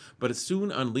ears, but it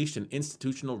soon unleashed an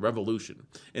institutional revolution.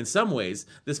 In some ways,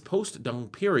 this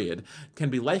post-Deng period can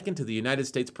be likened to the United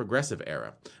States progressive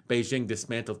era. Beijing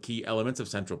dismantled key elements of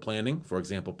central planning, for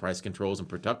example, price controls and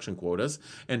production quotas,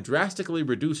 and drastically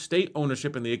reduced state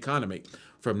ownership in the economy.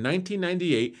 From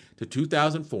 1998 to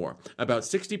 2004, about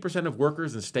 60% of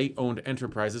workers in state-owned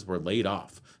enterprises were laid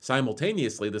off.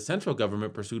 Simultaneously, the central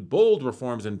government pursued bold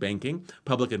reforms in banking,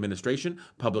 public administration,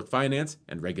 public finance,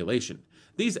 and regulation.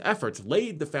 These efforts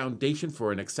laid the foundation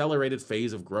for an accelerated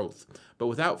phase of growth, but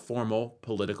without formal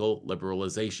political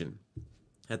liberalization.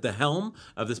 At the helm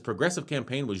of this progressive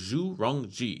campaign was Zhu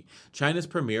Rongji, China's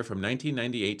premier from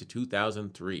 1998 to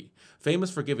 2003.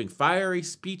 Famous for giving fiery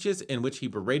speeches in which he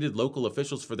berated local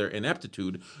officials for their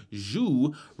ineptitude,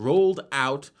 Zhu rolled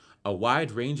out a wide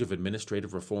range of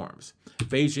administrative reforms.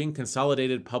 Beijing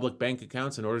consolidated public bank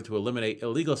accounts in order to eliminate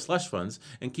illegal slush funds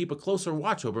and keep a closer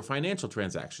watch over financial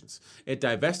transactions. It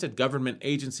divested government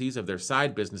agencies of their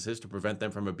side businesses to prevent them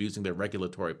from abusing their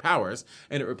regulatory powers,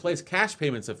 and it replaced cash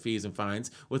payments of fees and fines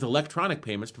with electronic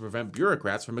payments to prevent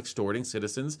bureaucrats from extorting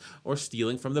citizens or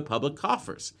stealing from the public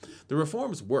coffers. The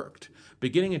reforms worked.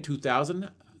 Beginning in 2000,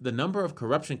 the number of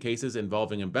corruption cases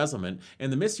involving embezzlement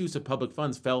and the misuse of public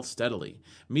funds fell steadily.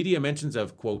 Media mentions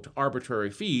of, quote,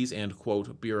 arbitrary fees and,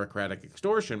 quote, bureaucratic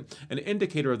extortion, an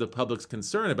indicator of the public's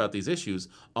concern about these issues,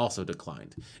 also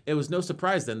declined. It was no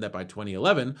surprise then that by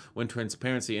 2011, when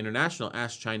Transparency International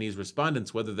asked Chinese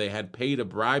respondents whether they had paid a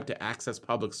bribe to access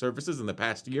public services in the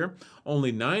past year,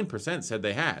 only 9% said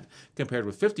they had, compared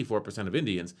with 54% of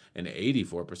Indians and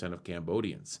 84% of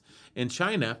Cambodians. In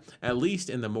China, at least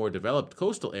in the more developed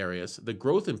coastal areas, the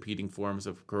growth-impeding forms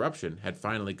of corruption had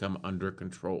finally come under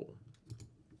control.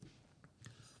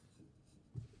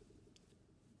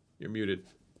 You're muted.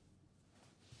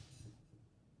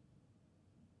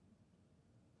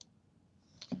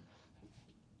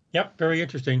 Yep, very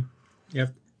interesting.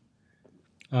 Yep.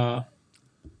 I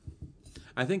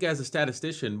think as a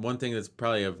statistician, one thing that's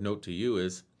probably of note to you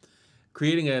is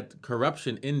creating a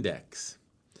corruption index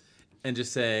and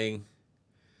just saying,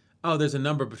 oh, there's a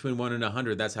number between 1 and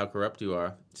 100. That's how corrupt you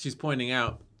are. She's pointing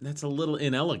out that's a little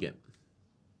inelegant,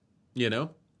 you know?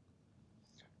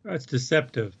 It's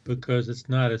deceptive because it's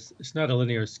not a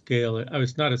linear scale.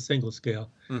 It's not a single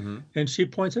scale. Mm-hmm. And she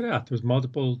points it out. There's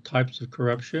multiple types of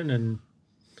corruption,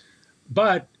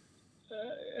 but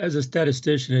as a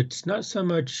statistician, it's not so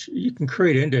much you can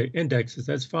create indexes.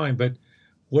 That's fine, but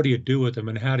what do you do with them,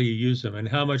 and how do you use them, and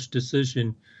how much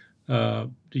decision do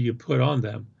you put on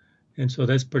them? And so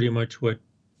that's pretty much what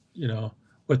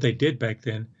they did back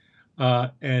then.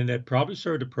 and it probably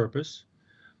served a purpose.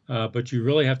 But you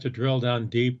really have to drill down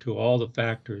deep to all the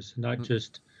factors, not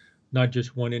just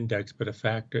one index, but a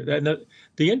factor. And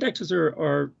the indexes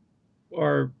are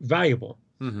valuable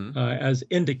Mm-hmm. as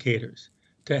indicators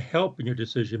to help in your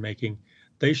decision making.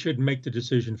 They should make the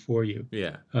decision for you.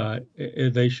 Yeah.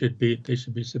 They should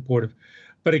be supportive.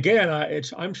 But again,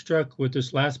 I'm struck with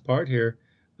this last part here.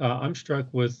 I'm struck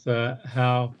with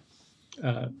how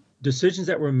uh, decisions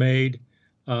that were made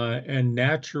and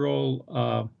natural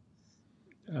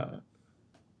uh,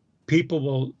 people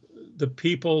will the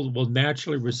people will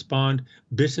naturally respond.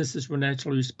 Businesses will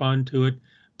naturally respond to it.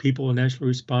 People will naturally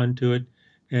respond to it,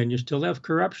 and you still have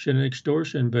corruption and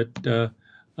extortion, but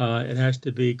it has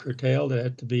to be curtailed. It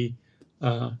has to be.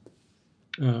 Uh,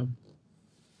 uh,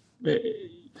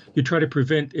 you try to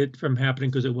prevent it from happening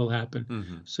because it will happen.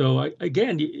 Mm-hmm. So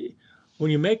again,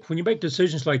 when you make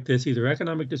decisions like this, either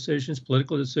economic decisions,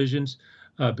 political decisions,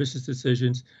 business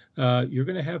decisions, you're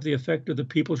going to have the effect of the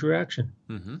people's reaction.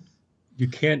 Mm-hmm. You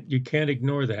can't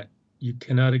ignore that. You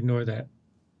cannot ignore that.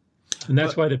 And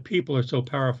that's why the people are so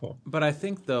powerful. But I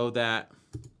think, though, that,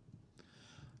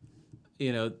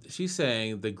 she's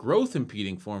saying the growth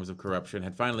impeding forms of corruption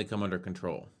had finally come under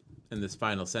control in this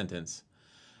final sentence.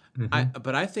 Mm-hmm.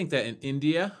 But I think that in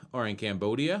India or in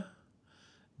Cambodia,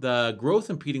 the growth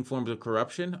impeding forms of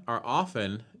corruption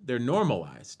they're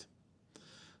normalized.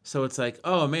 So it's like,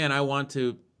 oh man, I want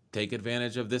to take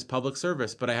advantage of this public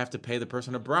service, but I have to pay the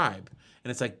person a bribe.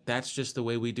 And it's like, that's just the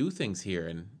way we do things here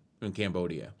in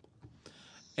Cambodia.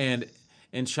 And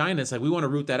in China, it's like, we want to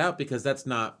root that out because that's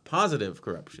not positive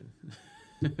corruption.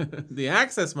 The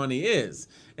access money is.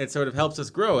 It sort of helps us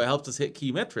grow. It helps us hit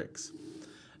key metrics.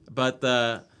 But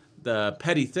the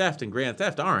petty theft and grand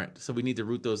theft aren't. So we need to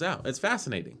root those out. It's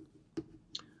fascinating.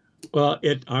 Well,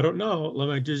 I don't know. Let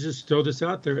me just throw this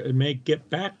out there. It may get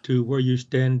back to where you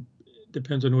stand,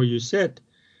 depends on where you sit.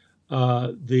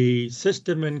 The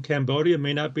system in Cambodia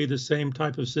may not be the same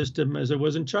type of system as it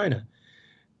was in China.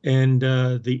 And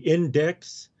the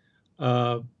index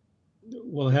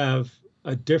will have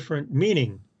a different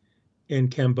meaning in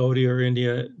Cambodia or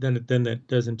India than it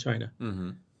does in China. Mm-hmm.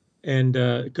 And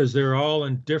because they're all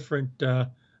in different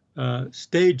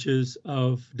stages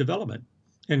of development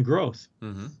and growth.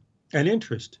 Mm-hmm. And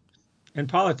interest and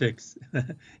politics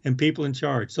and people in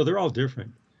charge. So they're all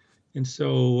different. And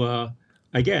so,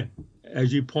 again,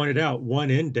 as you pointed out,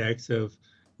 one index of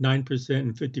 9%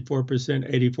 and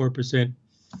 54%,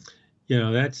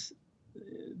 84%,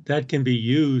 that can be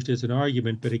used as an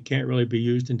argument, but it can't really be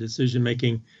used in decision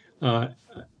making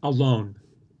alone.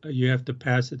 You have to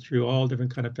pass it through all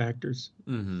different kind of factors.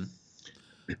 Mm-hmm.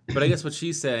 But I guess what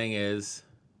she's saying is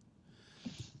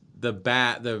the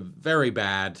very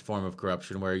bad form of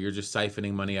corruption where you're just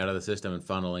siphoning money out of the system and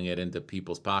funneling it into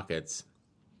people's pockets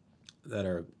that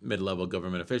are mid-level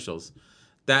government officials,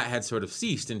 that had sort of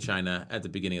ceased in China at the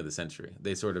beginning of the century.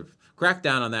 They sort of cracked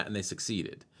down on that and they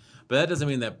succeeded. But that doesn't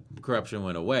mean that corruption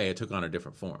went away. It took on a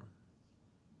different form.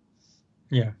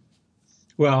 Yeah.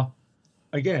 Well,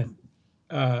 again,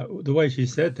 the way she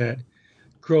said that,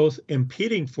 growth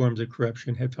impeding forms of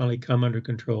corruption had finally come under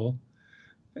control.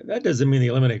 That doesn't mean they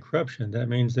eliminate corruption. That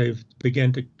means they've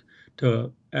begun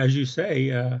to, as you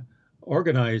say,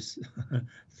 organize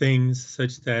things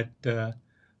such that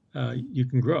you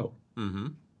can grow. Mm-hmm.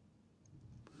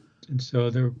 And so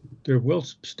there will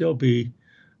still be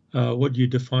what you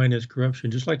define as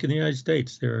corruption. Just like in the United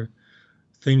States, there are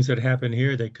things that happen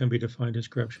here that can be defined as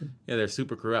corruption. Yeah, they're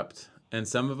super corrupt. And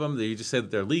some of them, you just say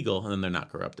that they're legal, and then they're not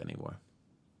corrupt anymore.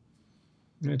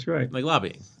 That's right. Like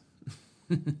lobbying.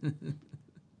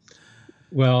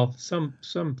 Well, some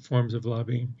forms of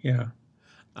lobbying, yeah.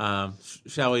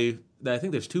 Shall we? I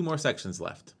think there's 2 more sections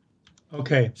left.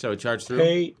 Okay. Shall we charge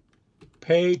through?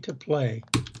 Pay to play.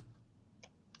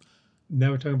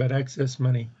 Now we're talking about access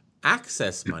money.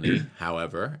 Access money,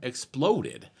 however,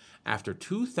 exploded after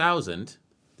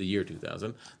the year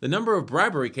 2000, the number of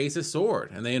bribery cases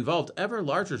soared, and they involved ever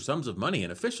larger sums of money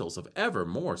and officials of ever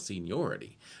more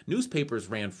seniority. Newspapers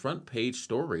ran front-page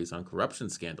stories on corruption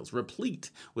scandals,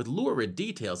 replete with lurid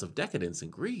details of decadence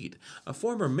and greed. A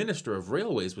former minister of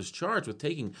railways was charged with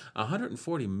taking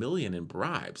 $140 million in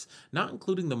bribes, not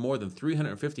including the more than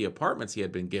 350 apartments he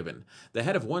had been given. The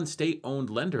head of one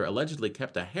state-owned lender allegedly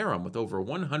kept a harem with over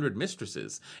 100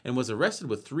 mistresses and was arrested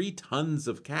with 3 tons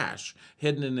of cash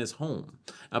hidden in his home.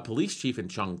 A police chief in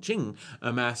Chongqing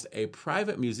amassed a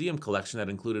private museum collection that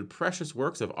included precious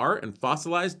works of art and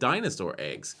fossilized dinosaur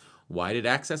eggs. Why did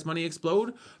access money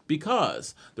explode?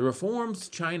 Because the reforms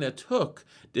China took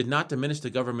did not diminish the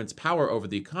government's power over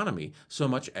the economy so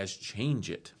much as change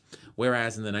it.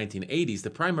 Whereas in the 1980s, the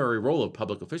primary role of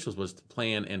public officials was to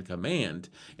plan and command,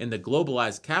 in the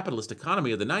globalized capitalist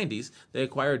economy of the 90s, they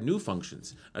acquired new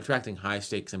functions, attracting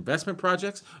high-stakes investment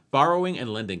projects, borrowing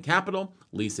and lending capital,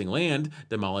 leasing land,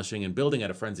 demolishing and building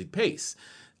at a frenzied pace.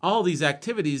 All these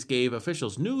activities gave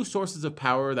officials new sources of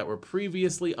power that were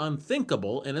previously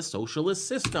unthinkable in a socialist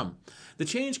system. The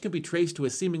change can be traced to a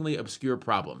seemingly obscure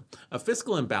problem, a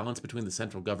fiscal imbalance between the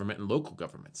central government and local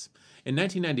governments. In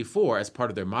 1994, as part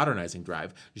of their modernizing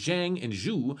drive, Jiang and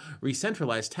Zhu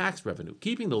re-centralized tax revenue,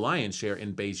 keeping the lion's share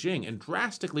in Beijing and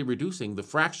drastically reducing the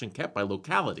fraction kept by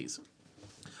localities.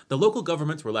 The local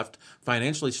governments were left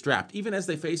financially strapped, even as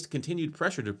they faced continued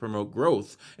pressure to promote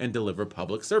growth and deliver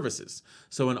public services.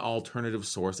 So an alternative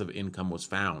source of income was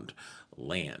found: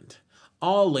 land.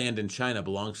 All land in China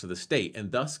belongs to the state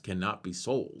and thus cannot be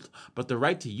sold, but the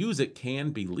right to use it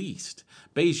can be leased.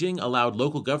 Beijing allowed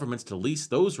local governments to lease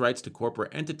those rights to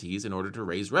corporate entities in order to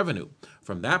raise revenue.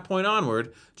 From that point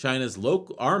onward, China's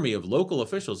army of local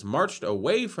officials marched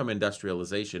away from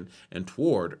industrialization and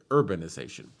toward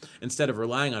urbanization. Instead of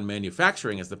relying on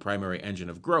manufacturing as the primary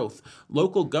engine of growth,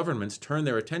 local governments turned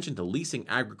their attention to leasing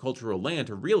agricultural land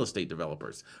to real estate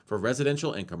developers for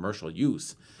residential and commercial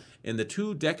use. In the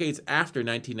 2 decades after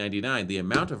 1999, the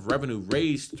amount of revenue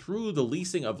raised through the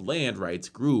leasing of land rights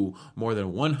grew more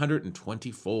than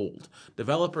 120-fold.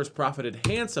 Developers profited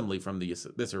handsomely from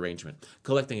this arrangement,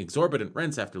 collecting exorbitant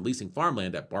rents after leasing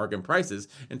farmland at bargain prices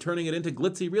and turning it into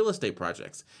glitzy real estate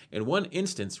projects. In one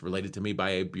instance, related to me by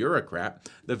a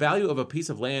bureaucrat, the value of a piece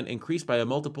of land increased by a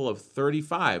multiple of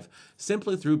 35,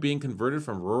 simply through being converted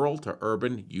from rural to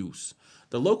urban use.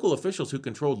 The local officials who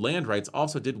controlled land rights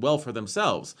also did well for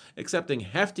themselves, accepting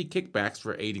hefty kickbacks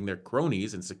for aiding their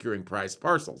cronies in securing prized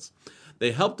parcels.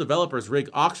 They helped developers rig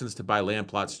auctions to buy land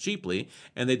plots cheaply,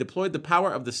 and they deployed the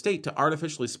power of the state to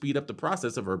artificially speed up the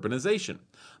process of urbanization.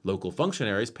 Local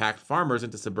functionaries packed farmers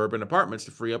into suburban apartments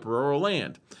to free up rural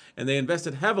land, and they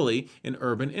invested heavily in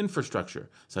urban infrastructure,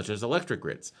 such as electric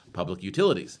grids, public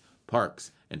utilities,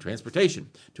 parks, and transportation,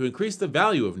 to increase the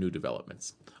value of new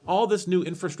developments. All this new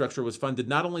infrastructure was funded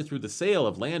not only through the sale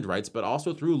of land rights, but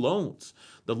also through loans.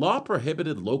 The law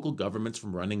prohibited local governments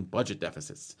from running budget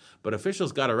deficits, but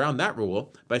officials got around that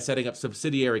rule by setting up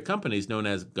subsidiary companies known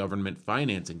as government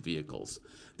financing vehicles.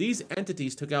 These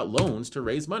entities took out loans to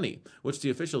raise money, which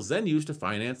the officials then used to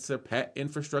finance their pet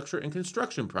infrastructure and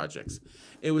construction projects.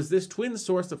 It was this twin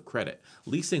source of credit,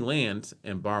 leasing land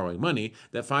and borrowing money,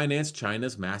 that financed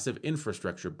China's massive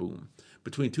infrastructure boom.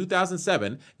 Between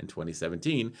 2007 and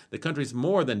 2017, the country's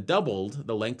more than doubled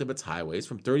the length of its highways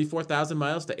from 34,000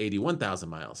 miles to 81,000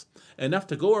 miles, enough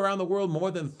to go around the world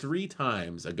more than 3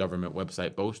 times, a government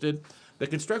website boasted. The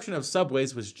construction of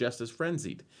subways was just as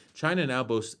frenzied. China now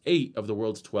boasts 8 of the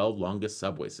world's 12 longest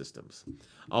subway systems.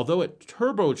 Although it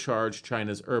turbocharged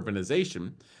China's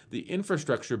urbanization, the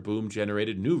infrastructure boom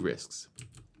generated new risks.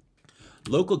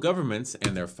 Local governments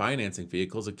and their financing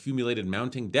vehicles accumulated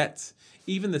mounting debts.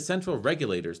 Even the central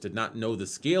regulators did not know the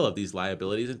scale of these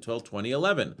liabilities until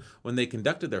 2011, when they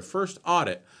conducted their first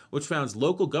audit, which found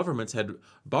local governments had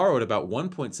borrowed about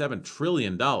 $1.7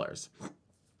 trillion.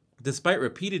 Despite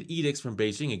repeated edicts from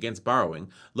Beijing against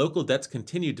borrowing, local debts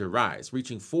continued to rise,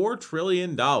 reaching $4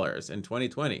 trillion in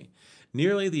 2020,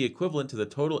 nearly the equivalent to the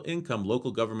total income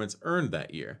local governments earned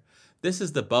that year. This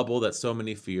is the bubble that so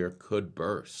many fear could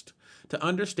burst. To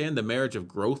understand the marriage of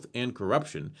growth and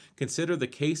corruption, consider the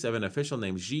case of an official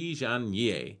named Xi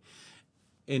Jianye.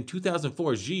 In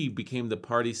 2004, Xi became the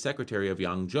party's secretary of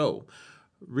Yangzhou.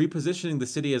 Repositioning the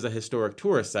city as a historic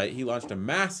tourist site, he launched a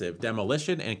massive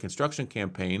demolition and construction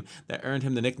campaign that earned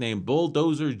him the nickname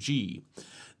Bulldozer Xi.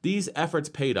 These efforts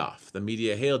paid off. The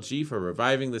media hailed Xi for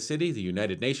reviving the city. The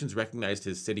United Nations recognized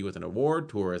his city with an award.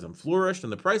 Tourism flourished,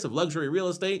 and the price of luxury real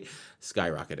estate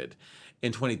skyrocketed.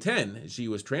 In 2010, Xi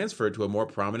was transferred to a more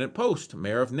prominent post,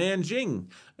 mayor of Nanjing,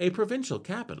 a provincial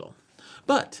capital.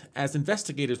 But, as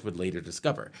investigators would later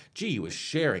discover, Xi was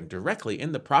sharing directly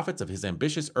in the profits of his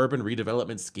ambitious urban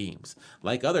redevelopment schemes.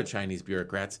 Like other Chinese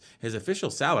bureaucrats, his official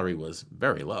salary was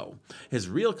very low. His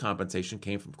real compensation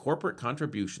came from corporate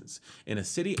contributions. In a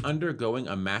city undergoing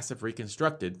a massive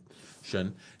reconstruction,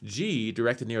 Xi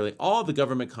directed nearly all the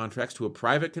government contracts to a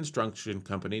private construction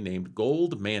company named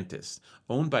Gold Mantis,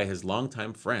 owned by his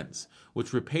longtime friends,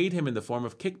 which repaid him in the form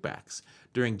of kickbacks.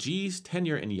 During Xi's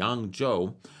tenure in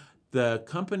Yangzhou, the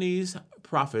company's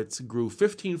profits grew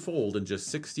 15-fold in just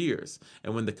 6 years,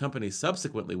 and when the company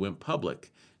subsequently went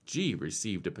public, Xi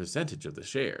received a percentage of the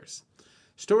shares.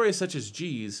 Stories such as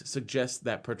Xi's suggest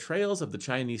that portrayals of the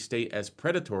Chinese state as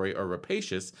predatory or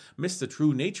rapacious miss the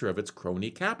true nature of its crony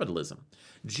capitalism.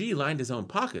 Xi lined his own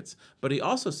pockets, but he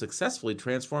also successfully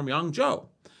transformed Yangzhou.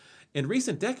 In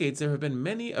recent decades, there have been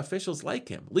many officials like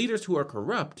him, leaders who are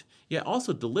corrupt, yet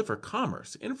also deliver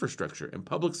commerce, infrastructure, and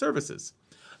public services.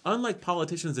 Unlike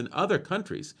politicians in other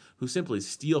countries who simply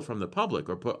steal from the public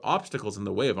or put obstacles in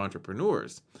the way of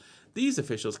entrepreneurs, these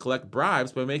officials collect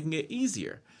bribes by making it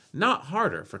easier, not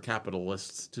harder, for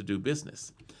capitalists to do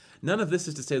business. None of this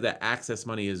is to say that access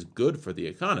money is good for the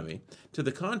economy. To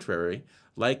the contrary,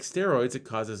 like steroids, it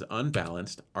causes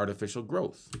unbalanced, artificial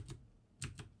growth.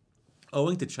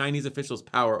 Owing to Chinese officials'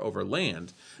 power over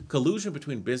land, collusion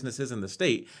between businesses and the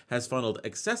state has funneled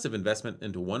excessive investment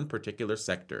into one particular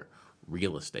sector,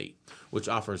 real estate, which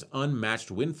offers unmatched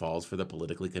windfalls for the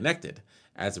politically connected.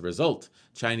 As a result,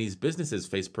 Chinese businesses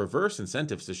face perverse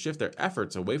incentives to shift their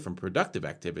efforts away from productive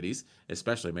activities,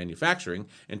 especially manufacturing,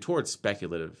 and towards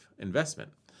speculative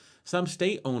investment. Some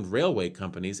state-owned railway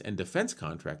companies and defense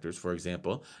contractors, for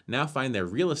example, now find their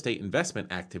real estate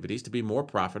investment activities to be more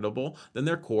profitable than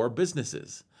their core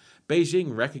businesses.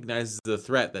 Beijing recognizes the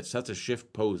threat that such a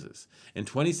shift poses. In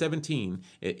 2017,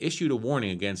 it issued a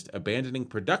warning against abandoning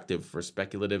productive for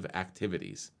speculative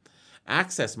activities.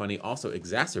 Access money also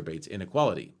exacerbates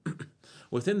inequality.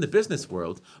 Within the business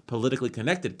world, politically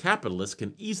connected capitalists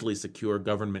can easily secure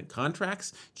government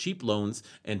contracts, cheap loans,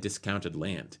 and discounted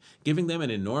land, giving them an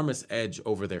enormous edge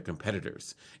over their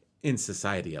competitors. In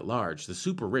society at large, the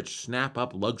super rich snap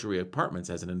up luxury apartments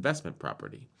as an investment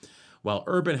property, while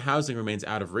urban housing remains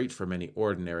out of reach for many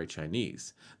ordinary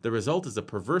Chinese. The result is a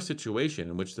perverse situation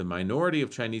in which the minority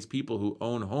of Chinese people who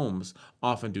own homes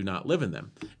often do not live in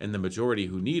them, and the majority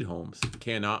who need homes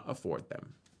cannot afford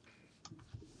them.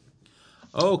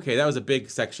 Okay, that was a big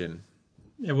section.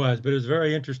 It was, but it was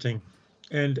very interesting,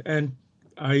 and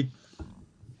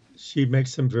she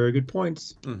makes some very good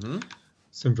points. Mm-hmm.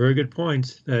 Some very good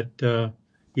points that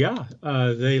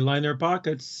they line their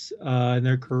pockets and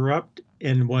they're corrupt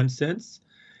in one sense.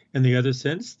 In the other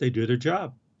sense, they do their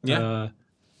job. Yeah.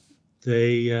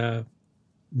 They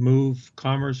move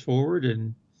commerce forward,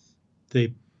 and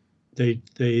they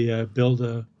build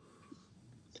a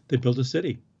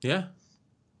city. Yeah.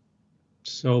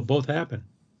 So both happen.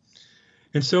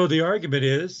 And so the argument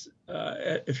is,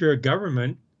 if you're a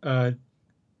government,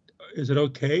 is it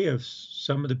okay if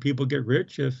some of the people get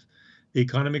rich if the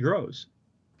economy grows?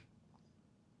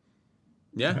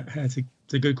 Yeah. That's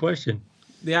a good question.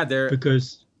 Yeah,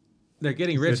 because they're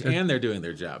getting rich and they're doing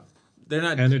their job. They're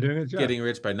not and they're doing their job. Getting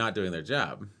rich by not doing their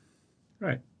job.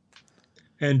 Right.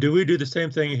 And do we do the same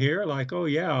thing here? Like, oh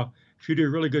yeah, if you do a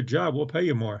really good job, we'll pay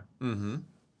you more. Mm-hmm.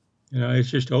 You know,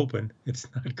 it's just open. It's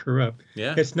not corrupt.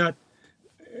 Yeah. It's not.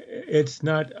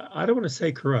 I don't want to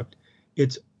say corrupt.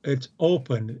 It's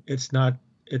open. It's not.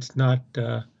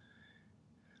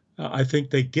 I think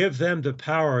they give them the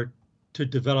power to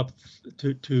develop,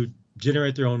 to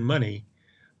generate their own money.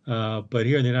 But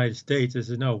here in the United States, they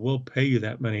say, no, we'll pay you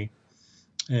that money.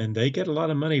 And they get a lot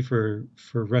of money for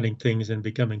running things and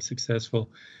becoming successful.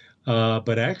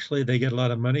 But actually, they get a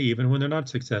lot of money even when they're not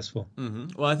successful.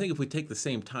 Mm-hmm. Well, I think if we take the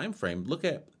same time frame, look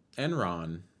at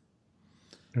Enron.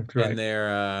 That's right. And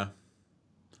their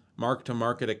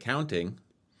mark-to-market accounting.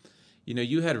 You know,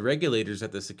 you had regulators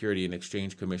at the Security and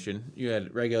Exchange Commission. You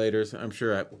had regulators, I'm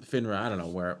sure at FINRA, I don't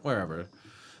know, wherever.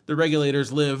 The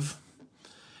regulators live,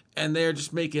 and they're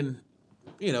just making,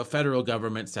 you know, federal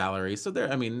government salaries. So they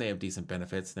have decent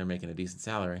benefits. They're making a decent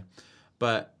salary.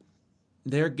 But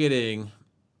they're getting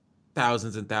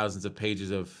thousands and thousands of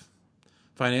pages of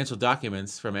financial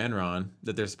documents from Enron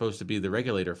that they're supposed to be the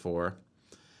regulator for.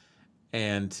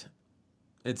 And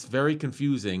it's very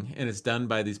confusing, and it's done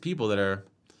by these people that are,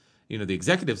 you know, the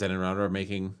executives at Enron are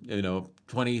making,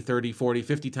 20, 30, 40,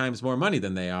 50 times more money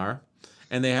than they are.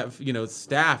 And they have,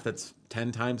 staff that's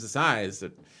 10 times the size.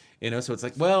 So it's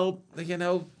like, well,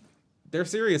 they're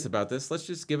serious about this. Let's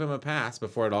just give them a pass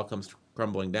before it all comes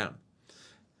crumbling down.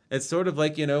 It's sort of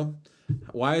like,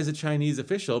 why is a Chinese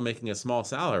official making a small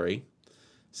salary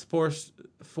forced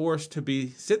to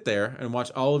sit there and watch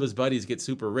all of his buddies get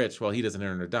super rich while he doesn't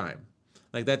earn a dime?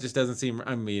 Like, that just doesn't seem,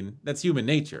 that's human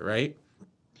nature, right?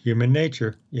 Human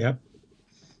nature, yep.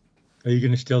 Are you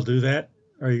going to still do that?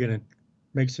 Or are you going to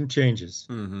make some changes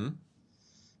on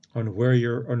where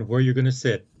you're going to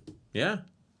sit? Yeah.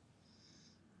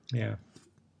 Yeah.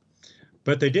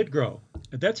 But they did grow.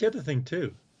 That's the other thing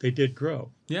too. They did grow.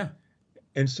 Yeah.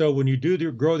 And so when you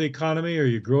grow the economy, or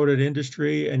you grow an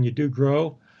industry and you do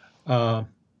grow,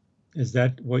 is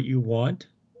that what you want?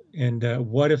 And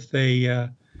what if they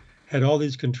had all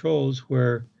these controls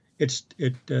where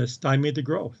it stymied the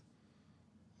growth.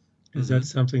 Is Mm-hmm. that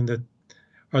something that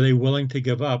are they willing to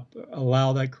give up,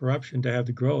 allow that corruption to have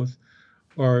the growth,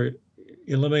 or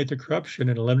eliminate the corruption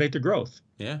and eliminate the growth?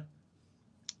 Yeah.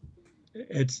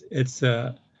 It's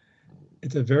a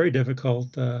very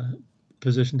difficult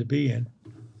position to be in.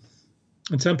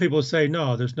 And some people say,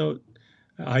 no, there's no.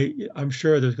 I'm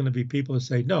sure there's going to be people who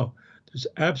say, no, there's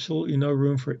absolutely no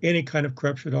room for any kind of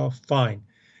corruption at all. Fine.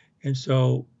 And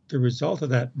so the result of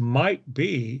that might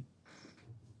be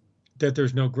that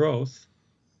there's no growth.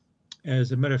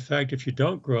 As a matter of fact, if you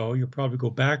don't grow, you'll probably go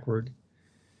backward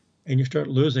and you start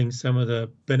losing some of the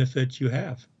benefits you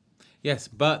have. Yes,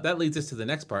 but that leads us to the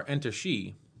next part. Enter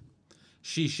Xi.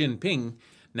 Xi Jinping.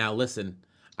 Now listen,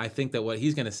 I think that what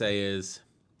he's going to say is,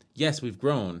 yes, we've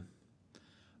grown,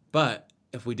 but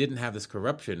if we didn't have this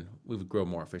corruption, we would grow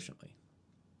more efficiently.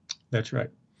 That's right.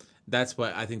 That's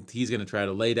what I think he's going to try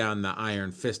to lay down the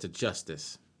iron fist of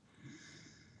justice.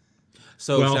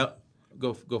 So, well,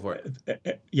 go for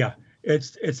it. Yeah,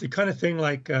 it's the kind of thing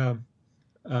like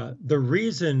the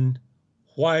reason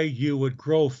why you would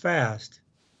grow fast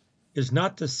is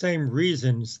not the same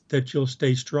reasons that you'll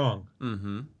stay strong.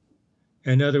 Mm-hmm.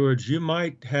 In other words, you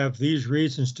might have these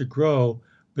reasons to grow,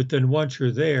 but then once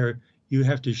you're there, you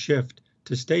have to shift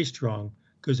to stay strong.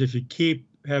 Because if you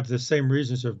have the same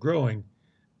reasons of growing,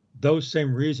 those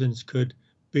same reasons could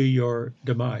be your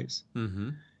demise. Mm-hmm.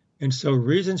 And so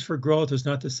reasons for growth is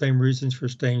not the same reasons for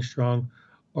staying strong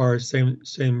or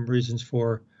same reasons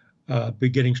for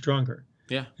getting stronger.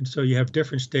 Yeah. And so you have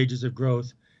different stages of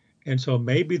growth. And so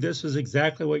maybe this is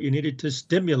exactly what you needed to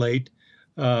stimulate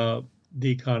the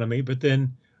economy. But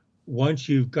then once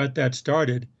you've got that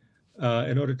started,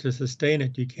 in order to sustain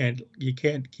it, you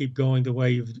can't keep going the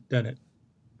way you've done it.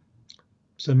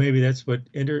 So maybe that's what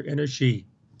enter Xi.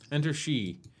 Enter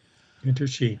Xi. Enter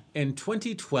Xi. In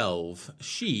 2012,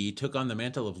 Xi took on the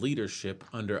mantle of leadership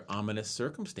under ominous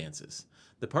circumstances.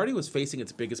 The party was facing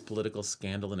its biggest political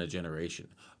scandal in a generation.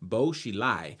 Bo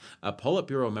Xilai, a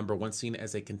Politburo member once seen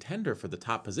as a contender for the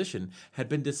top position, had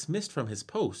been dismissed from his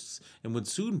posts and would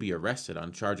soon be arrested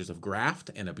on charges of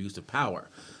graft and abuse of power.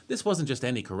 This wasn't just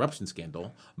any corruption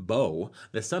scandal. Bo,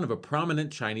 the son of a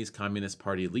prominent Chinese Communist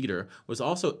Party leader, was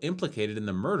also implicated in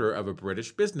the murder of a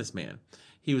British businessman.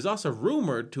 He was also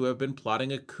rumored to have been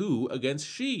plotting a coup against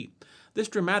Xi. This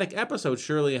dramatic episode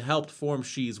surely helped form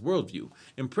Xi's worldview,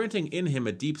 imprinting in him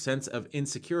a deep sense of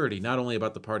insecurity not only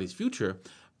about the party's future,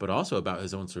 but also about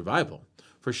his own survival.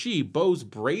 For Xi, Bo's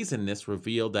brazenness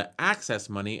revealed that access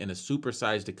money in a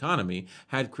supersized economy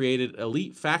had created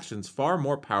elite factions far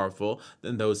more powerful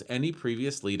than those any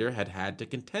previous leader had had to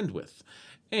contend with.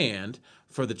 And,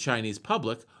 for the Chinese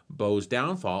public, Bo's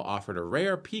downfall offered a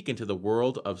rare peek into the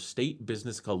world of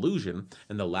state-business collusion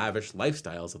and the lavish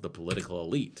lifestyles of the political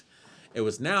elite. It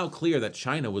was now clear that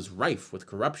China was rife with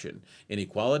corruption,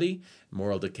 inequality,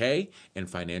 moral decay, and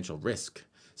financial risk.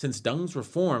 Since Deng's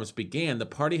reforms began, the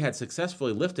party had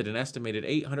successfully lifted an estimated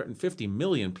 850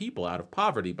 million people out of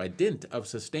poverty by dint of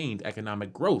sustained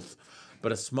economic growth.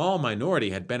 But a small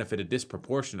minority had benefited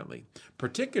disproportionately,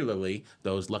 particularly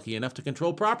those lucky enough to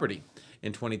control property.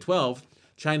 In 2012,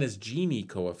 China's Gini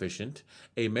coefficient,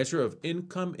 a measure of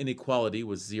income inequality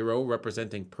with 0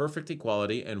 representing perfect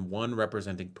equality and 1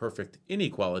 representing perfect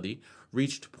inequality,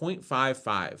 reached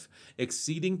 0.55,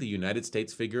 exceeding the United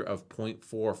States figure of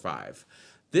 0.45.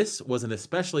 This was an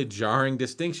especially jarring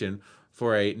distinction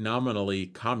for a nominally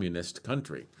communist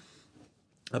country.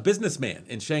 A businessman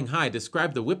in Shanghai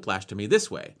described the whiplash to me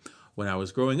this way: "When I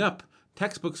was growing up,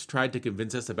 textbooks tried to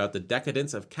convince us about the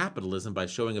decadence of capitalism by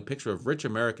showing a picture of rich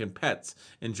American pets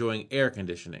enjoying air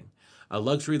conditioning, a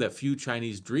luxury that few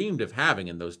Chinese dreamed of having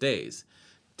in those days.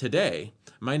 Today,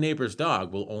 my neighbor's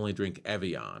dog will only drink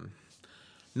Evian."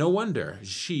 No wonder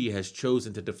Xi has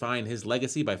chosen to define his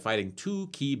legacy by fighting 2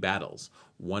 key battles,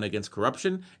 one against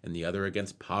corruption and the other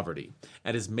against poverty.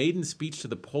 At his maiden speech to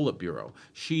the Politburo,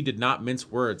 Xi did not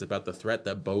mince words about the threat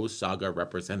that Bo's saga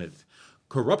represented.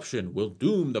 "Corruption will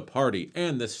doom the party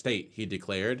and the state," he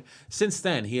declared. Since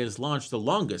then, he has launched the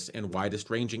longest and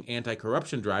widest-ranging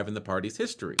anti-corruption drive in the party's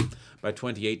history. By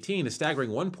 2018, a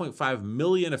staggering 1.5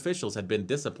 million officials had been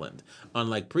disciplined.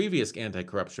 Unlike previous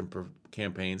anti-corruption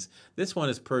campaigns, this one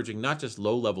is purging not just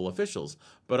low-level officials,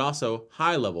 but also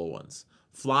high-level ones.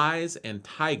 Flies and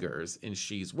tigers, in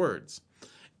Xi's words.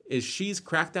 Is Xi's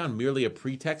crackdown merely a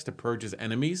pretext to purge his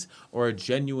enemies, or a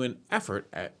genuine effort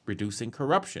at reducing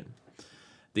corruption?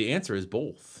 The answer is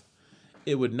both.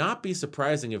 It would not be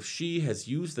surprising if Xi has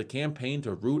used the campaign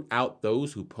to root out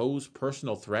those who pose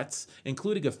personal threats,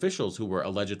 including officials who were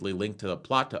allegedly linked to the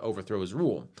plot to overthrow his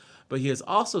rule. But he has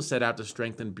also set out to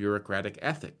strengthen bureaucratic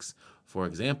ethics. For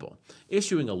example,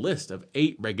 issuing a list of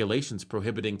 8 regulations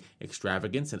prohibiting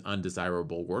extravagance and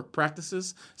undesirable work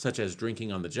practices, such as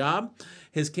drinking on the job.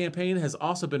 His campaign has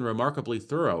also been remarkably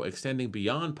thorough, extending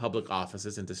beyond public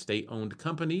offices into state-owned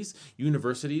companies,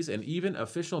 universities, and even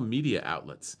official media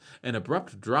outlets. An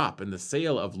abrupt drop in the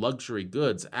sale of luxury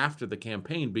goods after the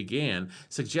campaign began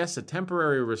suggests a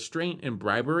temporary restraint in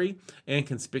bribery and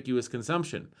conspicuous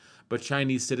consumption, but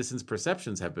Chinese citizens'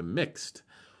 perceptions have been mixed.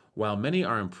 While many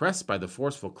are impressed by the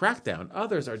forceful crackdown,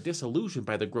 others are disillusioned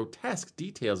by the grotesque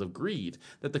details of greed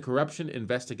that the corruption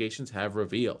investigations have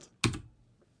revealed.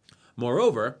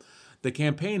 Moreover, the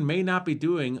campaign may not be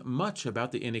doing much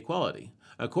about the inequality.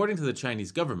 According to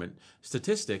Chinese government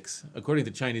statistics, although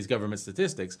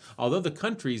the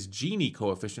country's Gini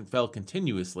coefficient fell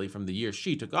continuously from the year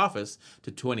Xi took office to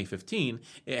 2015,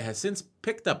 it has since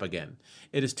picked up again.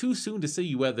 It is too soon to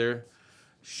see whether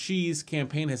Xi's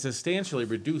campaign has substantially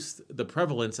reduced the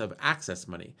prevalence of access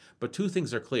money, but 2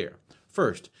 things are clear.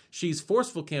 First, Xi's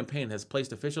forceful campaign has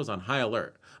placed officials on high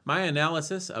alert. My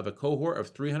analysis of a cohort of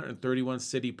 331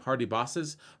 city party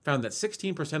bosses found that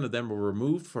 16% of them were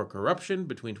removed for corruption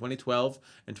between 2012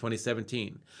 and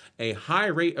 2017, a high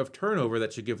rate of turnover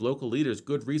that should give local leaders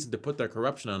good reason to put their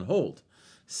corruption on hold.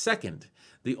 Second,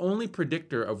 the only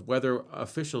predictor of whether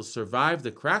officials survived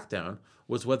the crackdown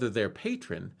was whether their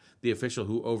patron, the official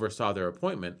who oversaw their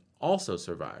appointment, also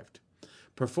survived.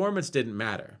 Performance didn't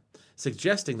matter,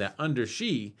 suggesting that under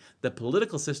Xi, the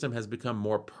political system has become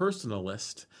more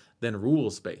personalist than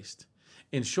rules-based.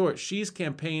 In short, Xi's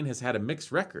campaign has had a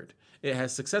mixed record. It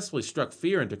has successfully struck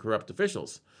fear into corrupt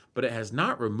officials, but it has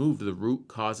not removed the root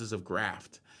causes of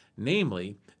graft,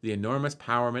 namely the enormous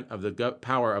power of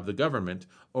the government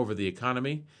over the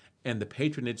economy and the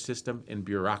patronage system in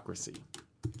bureaucracy.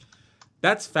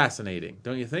 That's fascinating,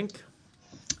 don't you think?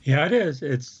 Yeah, it is.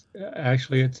 It's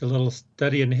a little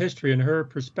study in history and her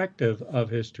perspective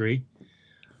of history,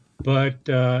 but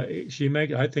I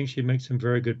think she makes some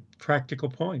very good practical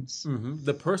points. Mm-hmm.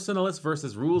 The personalist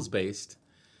versus rules-based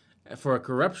for a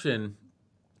corruption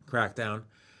crackdown,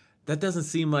 that doesn't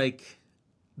seem like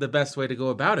the best way to go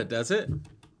about it, does it?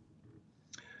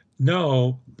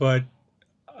 No, but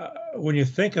when you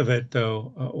think of it,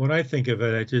 though, when I think of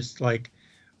it, I just like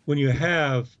when you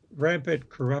have rampant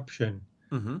corruption,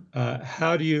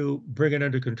 how do you bring it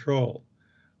under control?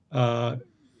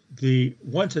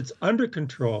 Once it's under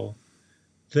control,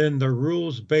 then the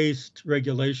rules-based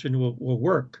regulation will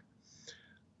work.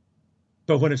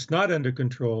 But when it's not under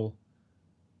control,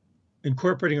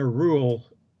 incorporating a rule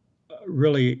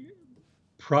really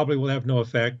probably will have no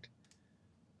effect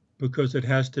because it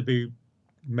has to be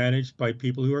managed by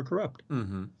people who are corrupt.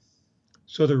 Mm-hmm.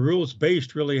 So the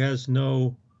rules-based really has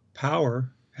no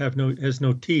power, has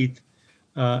no teeth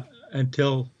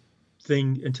until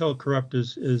corrupt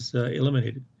is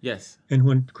eliminated. Yes. And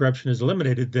when corruption is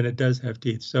eliminated, then it does have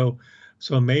teeth. So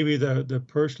maybe the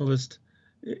personalist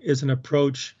is an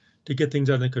approach to get things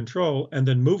under control and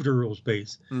then move to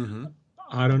rules-based. Mm-hmm.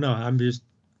 I don't know. I'm just,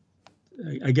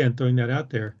 again, throwing that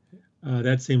out there.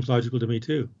 That seems logical to me,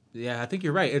 too. Yeah, I think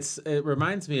you're right. It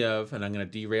reminds me of, and I'm going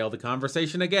to derail the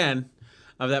conversation again,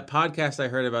 of that podcast I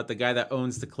heard about the guy that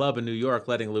owns the club in New York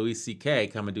letting Louis C.K.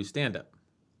 come and do stand-up.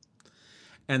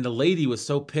 And the lady was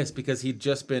so pissed because he'd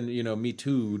just been, Me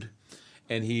Too'd,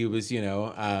 and he was,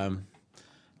 a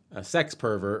sex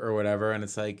pervert or whatever. And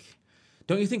it's like,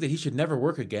 don't you think that he should never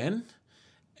work again?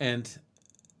 And,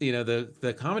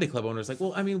 the comedy club owner's like,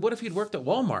 well, I mean, what if he'd worked at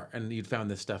Walmart and he'd found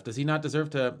this stuff? Does he not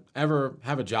deserve to ever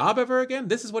have a job ever again?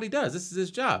 This is what he does. This is his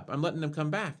job. I'm letting him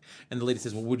come back. And the lady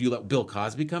says, well, would you let Bill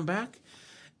Cosby come back?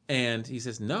 And he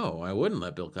says, no, I wouldn't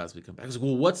let Bill Cosby come back. I was like,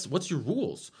 well, what's your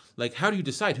rules? Like, how do you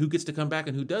decide who gets to come back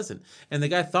and who doesn't? And the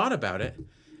guy thought about it,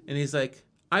 and he's like,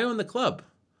 I own the club.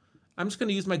 I'm just going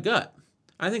to use my gut.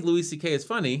 I think Louis C.K. is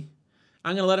funny.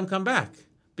 I'm going to let him come back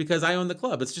because I own the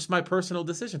club. It's just my personal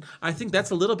decision. I think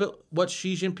that's a little bit what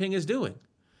Xi Jinping is doing.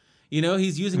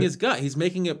 He's using his gut. He's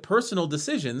making it personal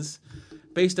decisions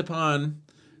based upon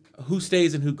who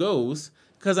stays and who goes.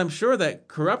 Because I'm sure that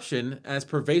corruption, as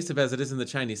pervasive as it is in the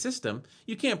Chinese system,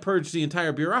 you can't purge the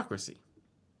entire bureaucracy.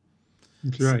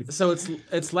 That's right. So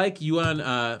it's like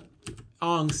Yuan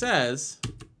Ong says,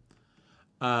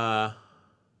 where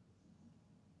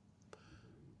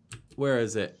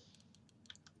is it?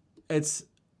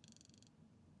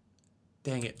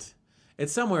 Dang it.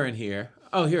 It's somewhere in here.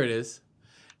 Oh, here it is.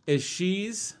 Is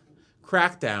Xi's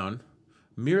crackdown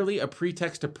merely a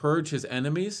pretext to purge his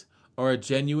enemies, or a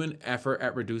genuine effort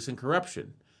at reducing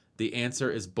corruption? The answer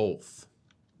is both.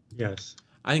 Yes.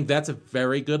 I think that's a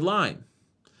very good line.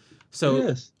 So, it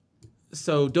is.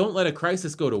 So don't let a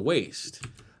crisis go to waste.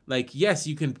 Like, yes,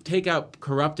 you can take out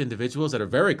corrupt individuals that are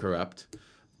very corrupt,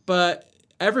 but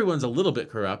everyone's a little bit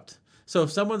corrupt. So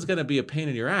if someone's going to be a pain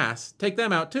in your ass, take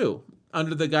them out too,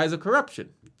 under the guise of corruption,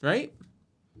 right?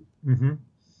 Mm-hmm.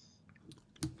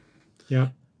 Yeah.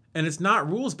 And it's not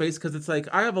rules based because it's like,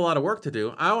 I have a lot of work to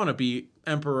do. I want to be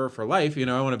emperor for life. You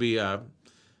know, I want to be,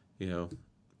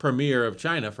 premier of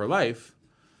China for life.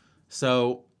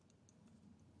 So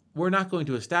we're not going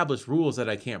to establish rules that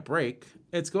I can't break.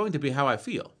 It's going to be how I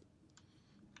feel.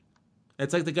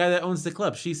 It's like the guy that owns the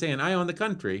club. She's saying, I own the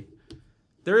country.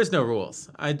 There is no rules.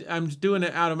 I'm doing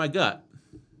it out of my gut.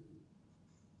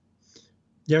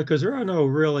 Yeah, because there are no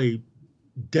really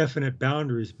definite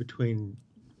boundaries between,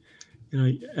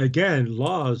 again,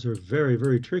 laws are very,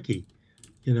 very tricky.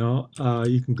 You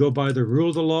can go by the rule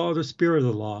of the law or the spirit of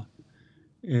the law.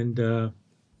 And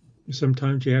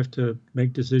sometimes you have to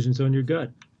make decisions on your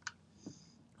gut.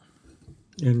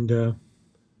 And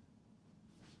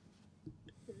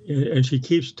she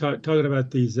keeps talking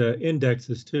about these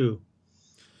indexes too.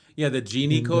 Yeah, the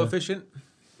Gini coefficient.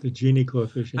 The Gini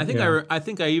coefficient. I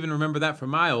think I even remember that from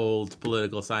my old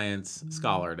political science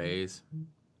scholar days.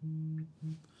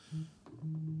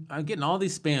 I'm getting all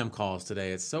these spam calls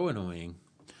today. It's so annoying.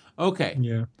 Okay.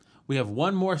 Yeah. We have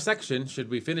one more section. Should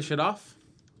we finish it off?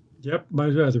 Yep. Might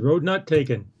as well. The road not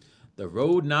taken. The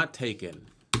road not taken.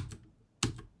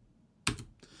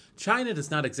 China does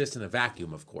not exist in a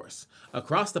vacuum, of course.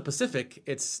 Across the Pacific,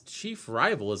 its chief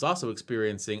rival is also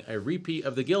experiencing a repeat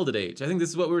of the Gilded Age. I think this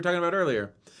is what we were talking about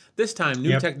earlier. This time,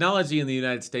 new technology in the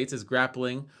United States is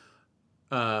grappling.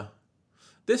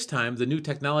 This time, the new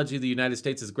technology the United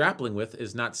States is grappling with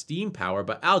is not steam power,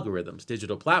 but algorithms,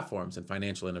 digital platforms, and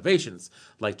financial innovations.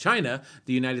 Like China,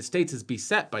 the United States is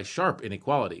beset by sharp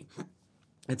inequality.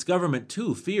 Its government,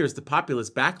 too, fears the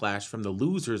populist backlash from the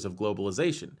losers of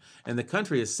globalization, and the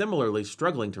country is similarly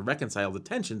struggling to reconcile the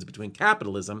tensions between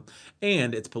capitalism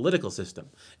and its political system.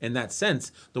 In that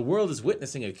sense, the world is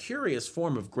witnessing a curious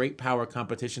form of great power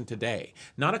competition today.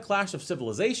 Not a clash of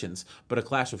civilizations, but a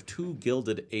clash of two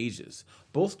gilded ages.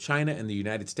 Both China and the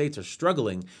United States are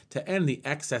struggling to end the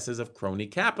excesses of crony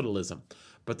capitalism,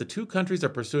 but the two countries are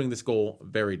pursuing this goal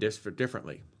very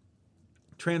differently.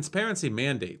 Transparency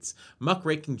mandates,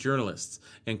 muckraking journalists,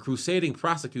 and crusading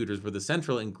prosecutors were the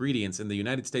central ingredients in the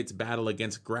United States' battle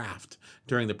against graft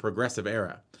during the Progressive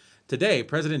Era. Today,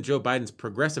 President Joe Biden's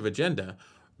progressive agenda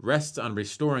rests on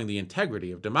restoring the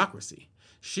integrity of democracy.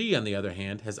 Xi, on the other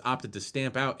hand, has opted to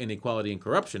stamp out inequality and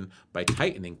corruption by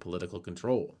tightening political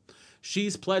control.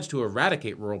 Xi's pledge to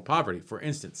eradicate rural poverty, for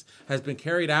instance, has been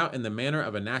carried out in the manner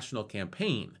of a national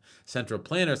campaign. Central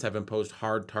planners have imposed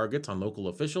hard targets on local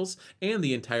officials and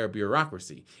the entire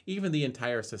bureaucracy. Even the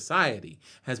entire society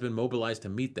has been mobilized to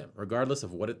meet them, regardless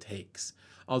of what it takes.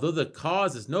 Although the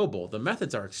cause is noble, the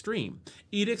methods are extreme.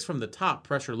 Edicts from the top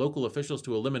pressure local officials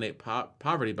to eliminate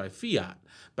poverty by fiat,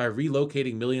 by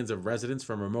relocating millions of residents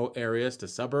from remote areas to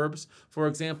suburbs, for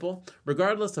example,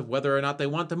 regardless of whether or not they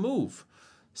want to move.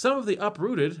 Some of the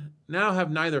uprooted now have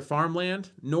neither farmland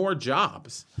nor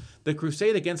jobs. The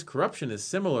crusade against corruption is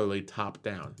similarly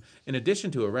top-down. In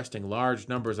addition to arresting large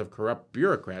numbers of corrupt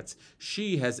bureaucrats,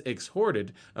 Xi has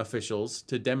exhorted officials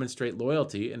to demonstrate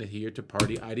loyalty and adhere to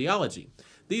party ideology.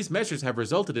 These measures have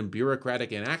resulted in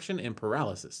bureaucratic inaction and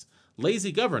paralysis.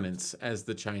 Lazy governance, as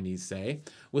the Chinese say,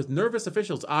 with nervous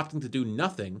officials opting to do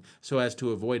nothing so as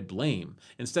to avoid blame,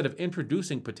 instead of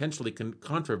introducing potentially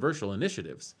controversial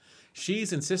initiatives.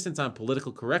 Xi's insistence on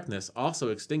political correctness also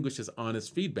extinguishes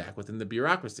honest feedback within the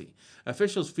bureaucracy.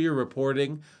 Officials fear of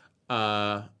reporting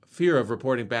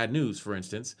bad news, for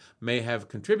instance, may have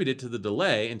contributed to the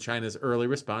delay in China's early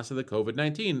response to the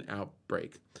COVID-19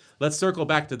 outbreak. Let's circle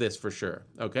back to this for sure,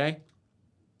 okay?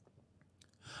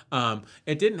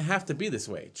 It didn't have to be this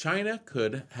way. China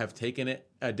could have taken it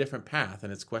a different path in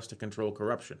its quest to control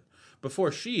corruption.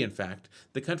 Before Xi, in fact,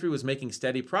 the country was making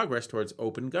steady progress towards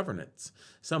open governance.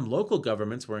 Some local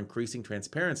governments were increasing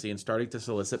transparency and starting to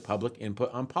solicit public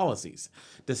input on policies.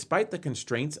 Despite the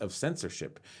constraints of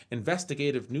censorship,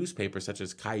 investigative newspapers such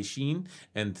as Caixin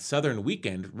and Southern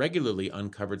Weekend regularly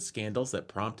uncovered scandals that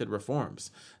prompted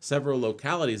reforms. Several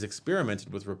localities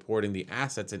experimented with reporting the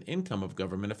assets and income of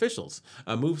government officials,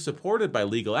 a move supported by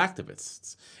legal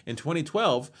activists. In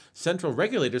 2012, central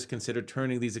regulators considered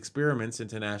turning these experiments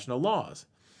into national laws.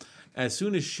 As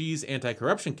soon as Xi's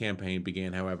anti-corruption campaign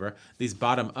began, however, these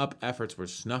bottom-up efforts were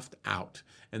snuffed out,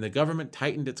 and the government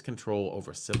tightened its control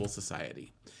over civil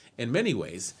society. In many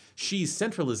ways, Xi's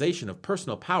centralization of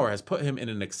personal power has put him in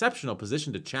an exceptional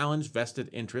position to challenge vested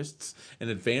interests and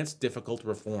advance difficult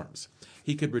reforms.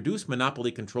 he could reduce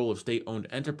monopoly control of state-owned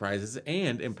enterprises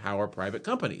and empower private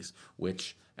companies,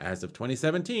 which, as of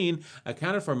 2017,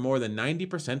 accounted for more than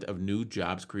 90% of new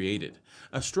jobs created.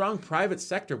 A strong private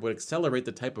sector would accelerate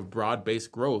the type of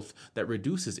broad-based growth that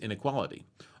reduces inequality.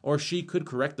 Or Xi could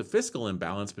correct the fiscal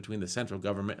imbalance between the central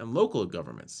government and local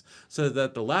governments, so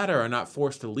that the latter are not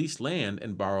forced to lease land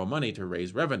and borrow money to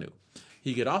raise revenue.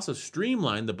 He could also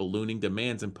streamline the ballooning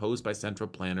demands imposed by central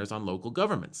planners on local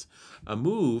governments, a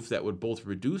move that would both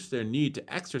reduce their need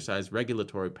to exercise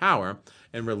regulatory power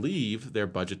and relieve their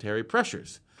budgetary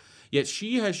pressures. Yet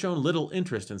Xi has shown little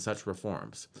interest in such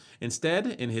reforms. Instead,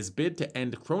 in his bid to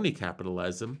end crony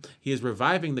capitalism, he is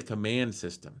reviving the command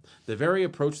system, the very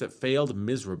approach that failed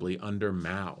miserably under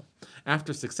Mao.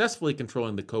 After successfully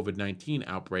controlling the COVID-19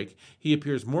 outbreak, he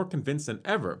appears more convinced than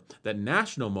ever that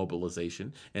national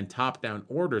mobilization and top-down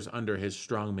orders under his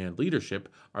strongman leadership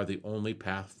are the only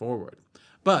path forward.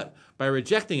 But by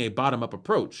rejecting a bottom-up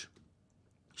approach,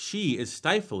 Xi is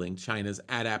stifling China's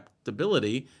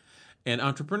adaptability and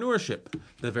entrepreneurship,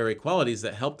 the very qualities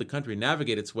that helped the country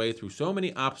navigate its way through so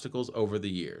many obstacles over the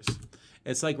years.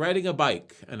 It's like riding a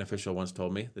bike, an official once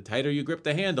told me. The tighter you grip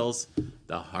the handles,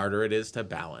 the harder it is to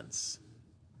balance.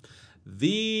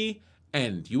 The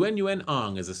end. Yuan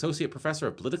Ong is Associate Professor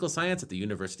of Political Science at the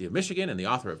University of Michigan and the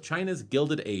author of China's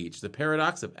Gilded Age, The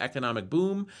Paradox of Economic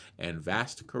Boom and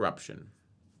Vast Corruption.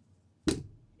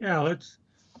 Yeah, let's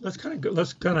kind of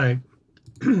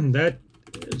that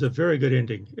is a very good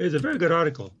ending. It's a very good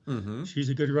article. Mm-hmm. She's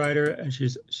a good writer, and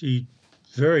she's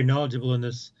very knowledgeable in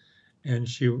this, and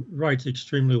she writes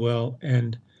extremely well,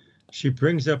 and she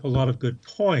brings up a lot of good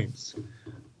points,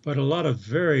 but a lot of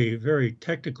very, very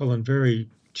technical and very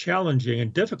challenging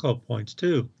and difficult points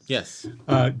too. Yes.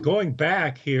 Going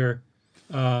back here,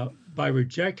 by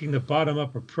rejecting the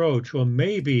bottom-up approach, well,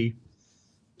 maybe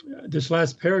this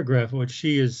last paragraph, what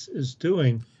she is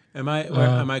doing. Am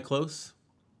I close?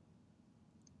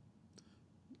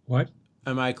 What?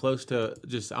 Am I close to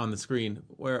just on the screen?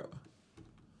 Where?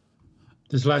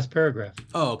 This last paragraph.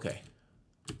 Oh, okay.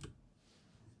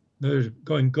 There's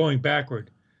going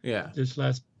backward. Yeah. This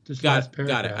last paragraph.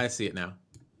 Got it. I see it now.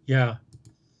 Yeah.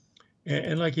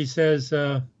 And like he says,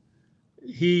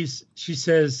 she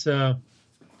says that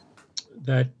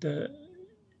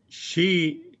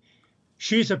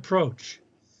she's approach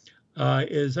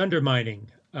is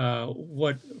undermining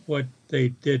what they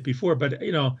did before. But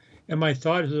and my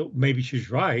thought is maybe she's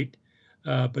right.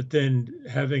 But then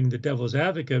having the devil's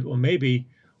advocate, well, maybe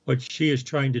what she is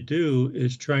trying to do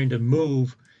is trying to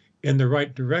move in the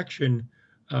right direction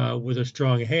with a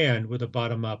strong hand, with a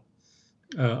bottom-up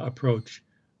approach.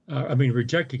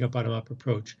 Rejecting a bottom-up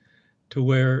approach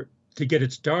to get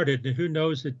it started. And who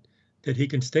knows that he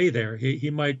can stay there? He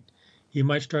might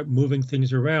start moving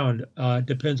things around.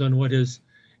 Depends on what is.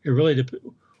 It really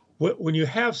when you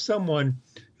have someone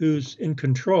who's in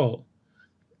control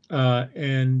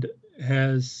and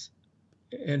has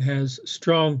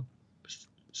strong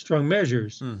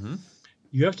measures. Mm-hmm.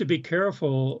 You have to be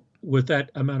careful with that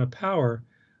amount of power.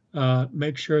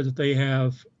 Make sure that they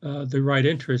have the right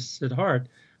interests at heart,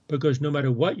 because no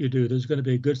matter what you do, there's going to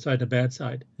be a good side and a bad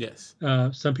side. Yes.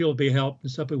 Some people will be helped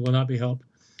and some people will not be helped,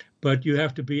 but you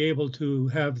have to be able to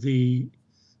have the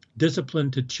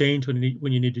discipline to change when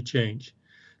you need to change.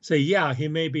 Say, yeah, he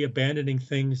may be abandoning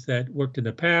things that worked in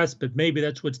the past, but maybe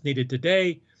that's what's needed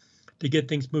today to get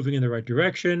things moving in the right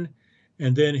direction.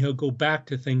 And then he'll go back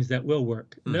to things that will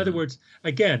work. In other words,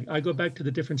 again, I go back to the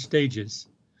different stages.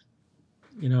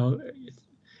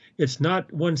 It's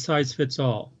not one size fits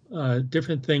all.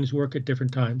 Different things work at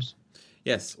different times.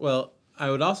 Yes. Well,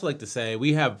 I would also like to say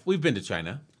we've been to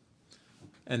China,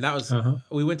 and that was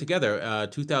we went together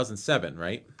 2007,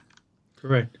 right?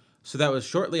 Correct. So that was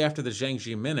shortly after the Jiang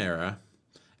Zemin era,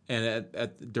 and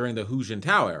during the Hu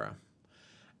Jintao era,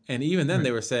 and even then they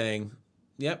were saying,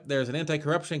 "Yep, there's an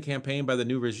anti-corruption campaign by the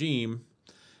new regime.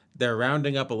 They're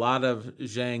rounding up a lot of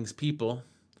Jiang's people,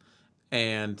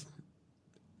 and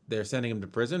they're sending them to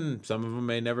prison. Some of them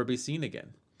may never be seen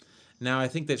again." Now, I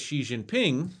think that Xi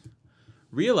Jinping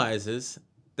realizes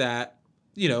that,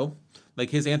 like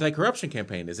his anti-corruption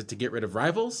campaign, is it to get rid of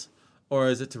rivals or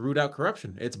is it to root out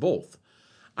corruption? It's both.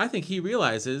 I think he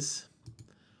realizes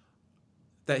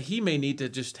that he may need to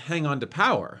just hang on to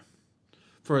power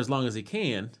for as long as he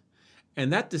can.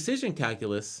 And that decision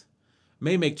calculus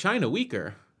may make China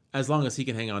weaker as long as he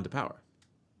can hang on to power.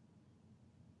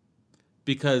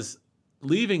 Because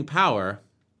leaving power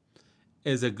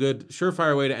is a good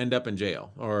surefire way to end up in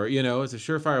jail, or it's a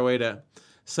surefire way to.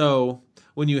 So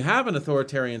when you have an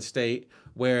authoritarian state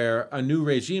where a new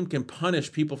regime can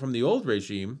punish people from the old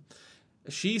regime,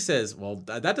 She says, well,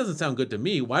 that doesn't sound good to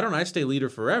me. Why don't I stay leader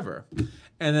forever?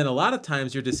 And then a lot of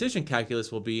times your decision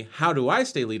calculus will be, how do I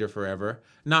stay leader forever?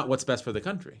 Not what's best for the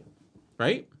country.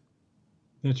 Right?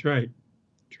 That's right.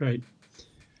 That's right.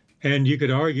 And you could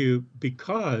argue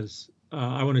because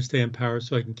I want to stay in power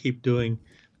so I can keep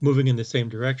moving in the same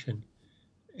direction.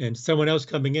 And someone else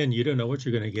coming in, you don't know what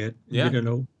you're going to get. Yeah. You don't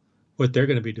know what they're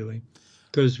going to be doing.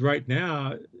 Because right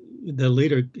now, the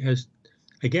leader has,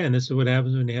 again, this is what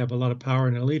happens when you have a lot of power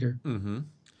in a leader. Mm-hmm.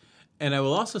 And I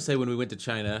will also say when we went to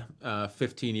China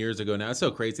 15 years ago now, it's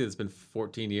so crazy. It's been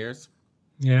 14 years.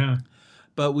 Yeah.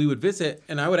 But we would visit,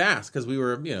 and I would ask, because we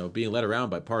were, being led around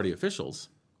by party officials.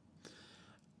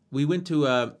 We went to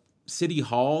a city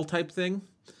hall type thing.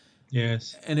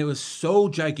 Yes. And it was so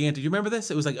gigantic. You remember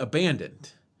this? It was like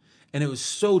abandoned. And it was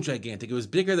so gigantic. It was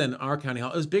bigger than our county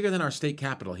hall. It was bigger than our state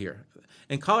capitol here.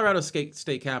 And Colorado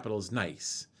state capitol is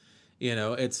nice.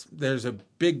 There's a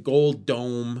big gold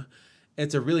dome.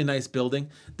 It's a really nice building.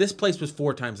 This place was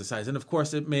 4 times the size. And of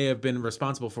course, it may have been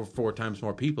responsible for 4 times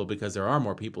more people because there are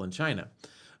more people in China.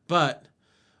 But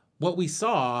what we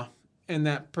saw in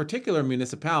that particular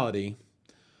municipality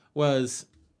was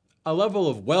a level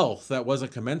of wealth that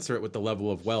wasn't commensurate with the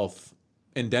level of wealth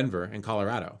in Denver and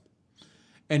Colorado.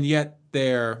 And yet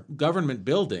their government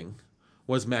building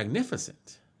was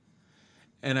magnificent.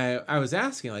 And I was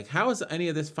asking, like, how is any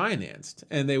of this financed?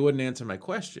 And they wouldn't answer my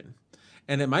question.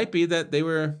 And it might be that they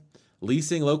were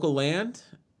leasing local land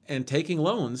and taking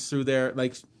loans through their,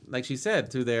 like she said,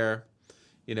 through their,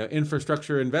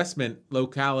 infrastructure investment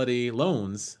locality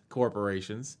loans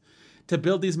corporations to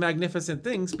build these magnificent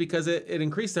things because it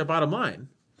increased their bottom line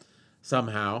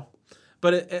somehow.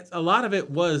 But a lot of it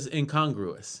was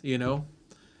incongruous,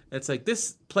 It's like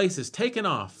this place is taken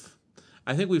off.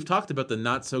 I think we've talked about the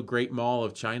not so great mall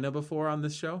of China before on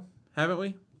this show, haven't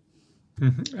we?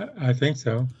 I think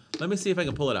so. Let me see if I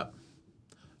can pull it up.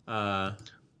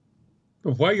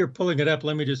 But while you're pulling it up,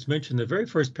 let me just mention the very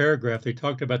first paragraph. They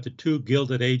talked about the 2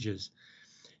 Gilded Ages.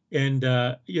 And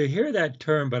you hear that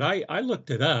term, but I looked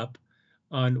it up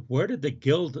on where did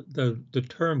the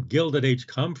term Gilded Age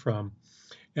come from.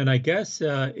 And I guess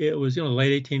it was,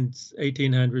 late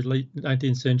 1800s, late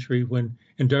 19th century when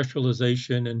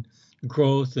industrialization and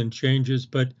growth and changes.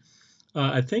 But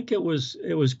I think it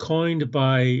was coined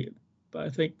by, I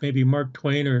think maybe Mark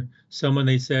Twain or someone.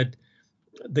 They said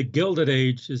the Gilded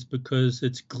Age is because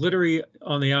it's glittery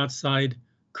on the outside,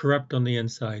 corrupt on the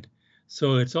inside.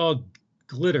 So it's all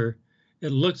glitter.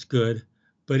 It looks good,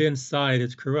 but inside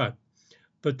it's corrupt.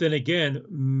 But then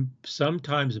again,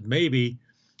 sometimes maybe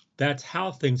that's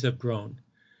how things have grown.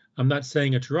 I'm not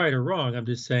saying it's right or wrong. I'm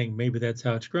just saying maybe that's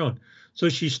how it's grown. So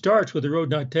she starts with The Road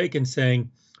Not Taken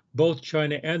saying both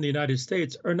China and the United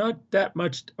States are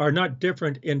not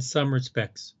different in some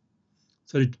respects.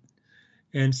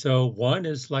 So one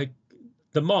is like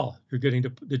the mall. You're getting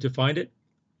to find it.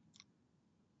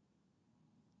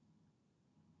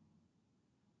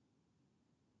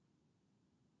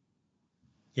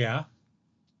 Yeah.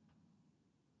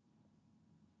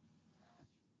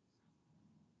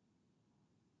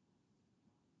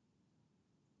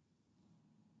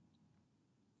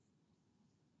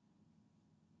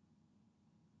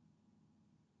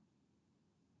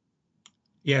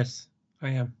 Yes, I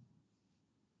am.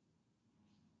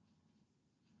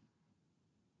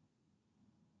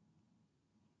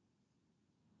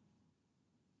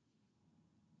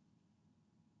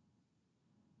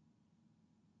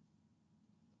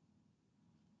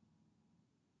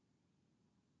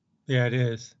 Yeah, it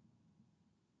is.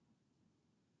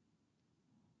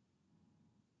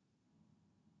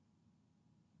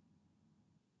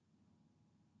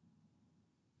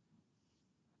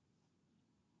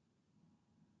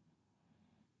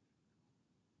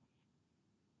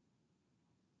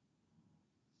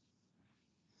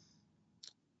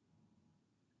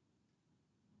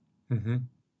 Mm-hmm.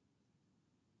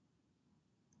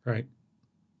 Right.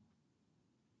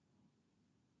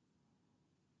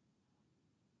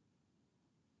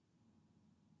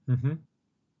 Mm-hmm.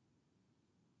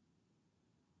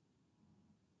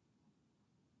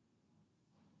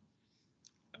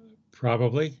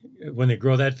 Probably when they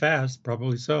grow that fast,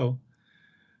 probably so.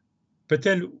 But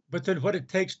then what it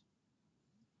takes.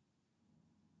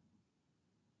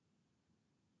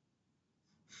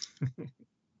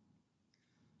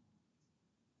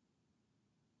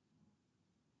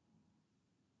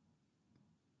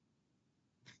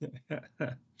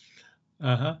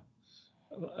 Uh-huh.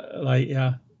 Like,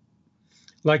 yeah.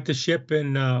 Like the ship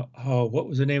in what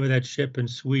was the name of that ship in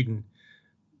Sweden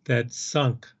that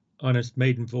sunk on its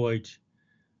maiden voyage?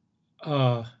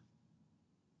 Uh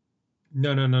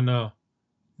no, no, no, no.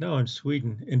 No, in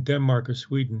Sweden, in Denmark or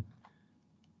Sweden.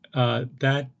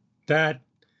 That that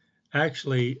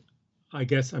actually, I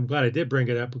guess I'm glad I did bring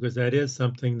it up because that is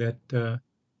something that the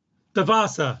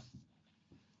Vasa,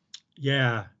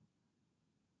 yeah,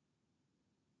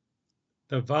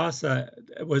 the Vasa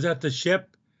was that the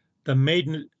ship, the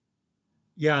maiden,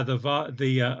 yeah,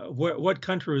 what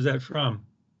country was that from?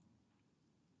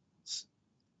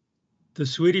 The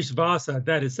Swedish Vasa.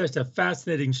 That is such a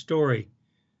fascinating story.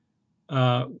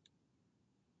 Uh,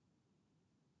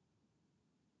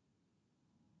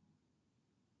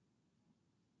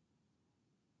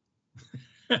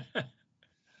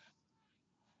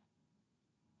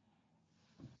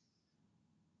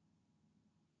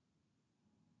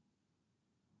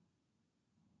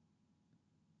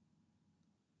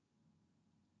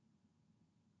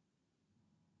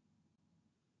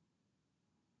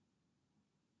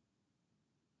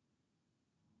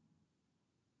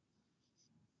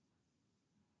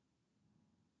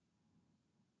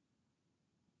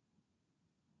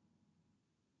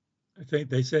 I think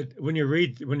they said when you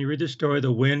read the story,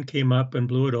 the wind came up and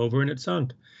blew it over and it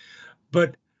sunk.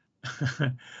 But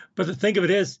but the thing of it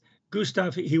is,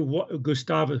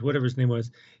 Gustavus, whatever his name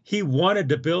was, he wanted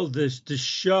to build this to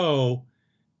show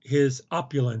his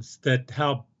opulence, that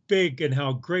how big and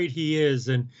how great he is,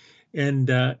 and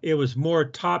it was more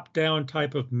top down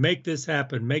type of make this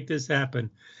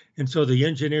happen, and so the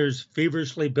engineers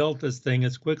feverishly built this thing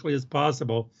as quickly as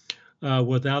possible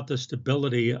without the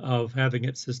stability of having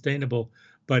it sustainable.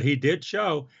 But he did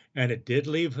show, and it did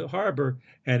leave the harbor,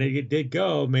 and it did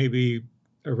go maybe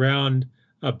around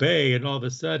a bay, and all of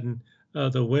a sudden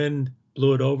the wind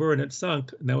blew it over and it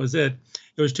sunk, and that was it.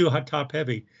 It was too hot top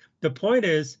heavy. The point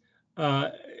is,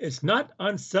 it's not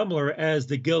unsimilar as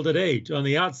the Gilded Age. On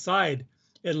the outside,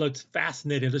 it looks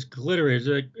fascinating. It's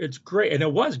glittery. It's great, and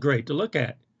it was great to look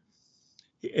at.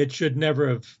 It should never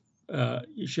have.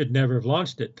 You should never have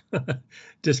launched it.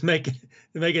 Just make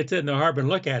it sit in the harbor and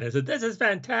look at it. So this is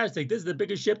fantastic. This is the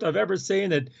biggest ship I've ever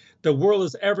seen that the world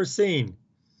has ever seen.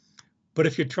 But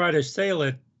if you try to sail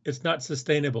it, it's not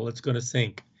sustainable. It's going to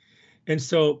sink. And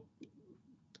so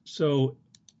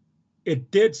it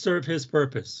did serve his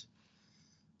purpose.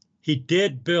 He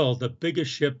did build the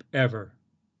biggest ship ever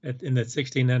in the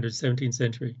 1600s, 17th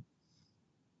century.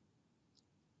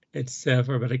 It's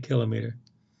for about a kilometer.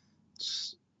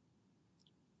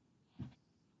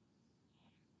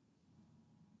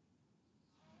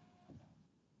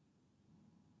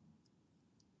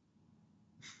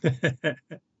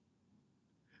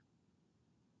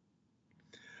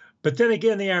 But then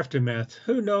again, the aftermath,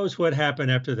 who knows what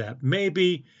happened after that?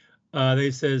 Maybe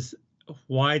they says,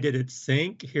 why did it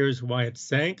sink? Here's why it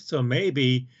sank. So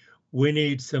maybe we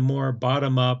need some more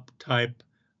bottom up type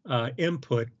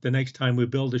input the next time we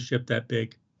build a ship that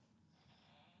big.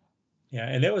 Yeah,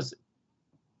 and it was,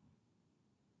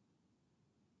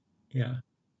 yeah,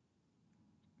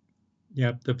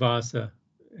 yep, the Vasa.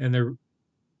 And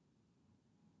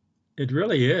it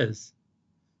really is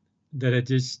that it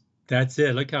just, that's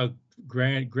it. Look how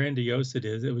grandiose it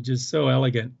is. It was just so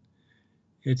elegant.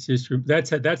 It's just,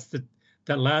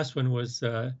 that last one was,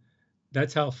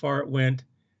 that's how far it went.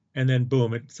 And then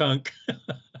boom, it sunk.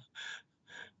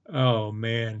 Oh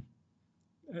man,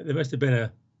 there must have been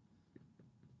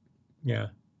yeah.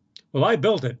 Well, I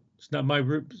built it. It's not my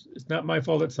It's not my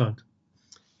fault it sunk.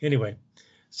 Anyway,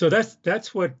 so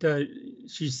that's what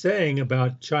she's saying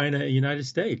about China and United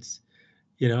States.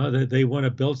 You know, that they want to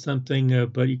build something,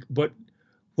 but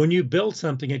when you build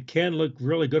something, it can look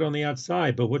really good on the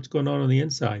outside, but what's going on the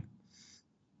inside?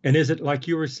 And is it like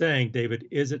you were saying, David?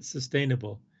 Is it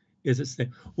sustainable?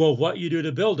 Well, what you do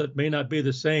to build it may not be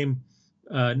the same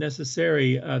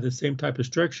the same type of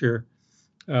structure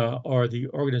or the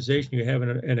organization you have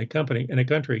in a company in a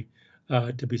country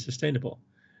to be sustainable.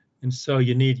 And so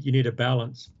you need a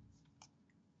balance.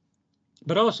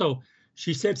 But also,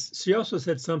 she also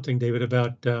said something, David,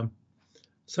 about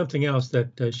something else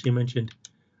that she mentioned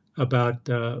about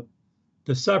the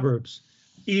suburbs.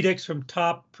 Edicts from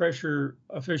top pressure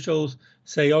officials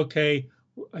say, okay,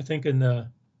 I think in the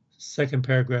second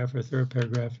paragraph or third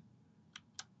paragraph,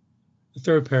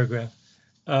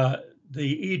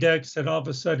 the edict said all of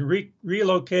a sudden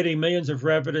relocating millions of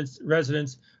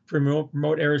residents from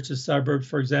remote areas to suburbs,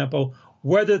 for example,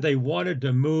 whether they wanted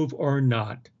to move or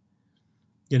not.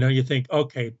 You know, you think,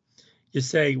 okay, you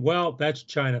say, well, that's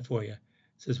China for you. It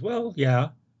says, well, yeah,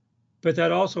 but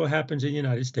that also happens in the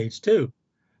United States too,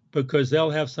 because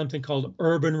they'll have something called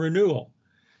urban renewal.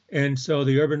 And so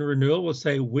the urban renewal will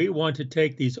say, we want to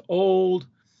take these old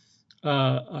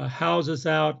houses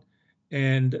out,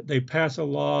 and they pass a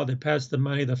law, they pass the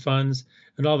money, the funds,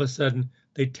 and all of a sudden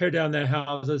they tear down their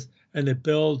houses and they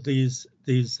build these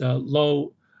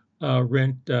low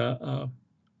rent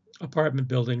apartment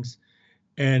buildings.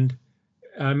 And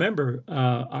I remember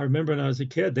when I was a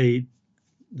kid, the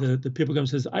people come and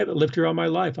says, I've lived here all my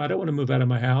life. I don't want to move out of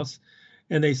my house.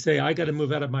 And they say, I got to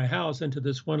move out of my house into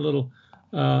this one little,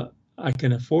 I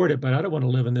can afford it, but I don't want to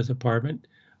live in this apartment.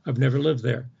 I've never lived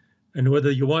there. And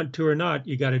whether you want to or not,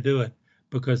 you got to do it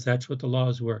because that's what the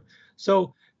laws were.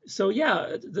 So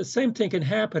yeah, the same thing can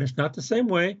happen. It's not the same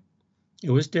way.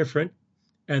 It was different,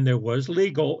 and it was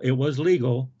legal,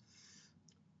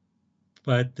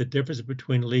 but the difference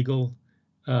between legal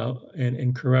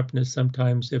and corruptness,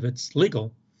 sometimes if it's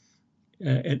legal,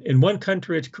 in one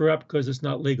country it's corrupt because it's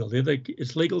not legal. The other,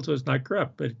 it's legal, so it's not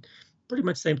corrupt, but pretty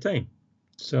much same thing.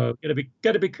 So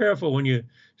got to be careful when you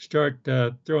start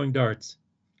throwing darts.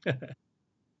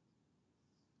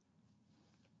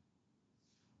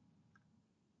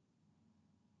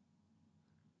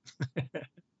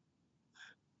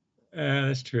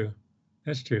 That's true.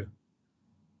 That's true.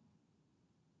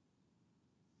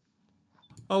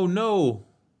 Oh no,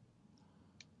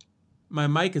 my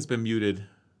mic has been muted.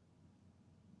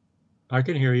 I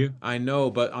can hear you I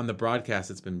know, but on the broadcast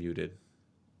it's been muted.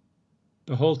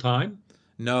 the whole time.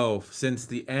 No, since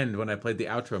the end when I played the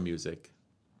outro music.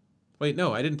 Wait,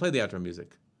 no, I didn't play the outro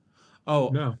music. Oh,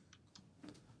 No.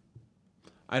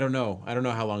 I don't know. I don't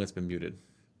know how long it's been muted.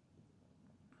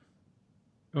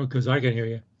 Oh, because I can hear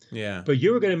you. Yeah. But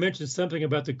you were going to mention something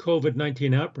about the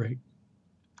COVID-19 outbreak.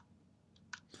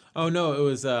 Oh no, it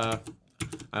was I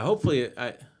hopefully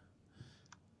I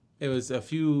it was a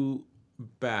few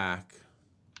back.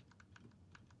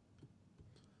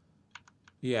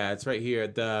 Yeah, it's right here.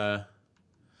 The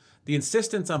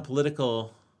insistence on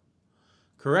political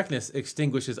correctness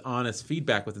extinguishes honest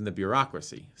feedback within the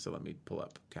bureaucracy. So let me pull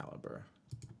up Caliber.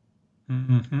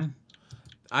 Mm-hmm.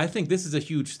 I think this is a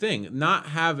huge thing. Not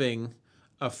having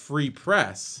a free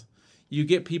press, you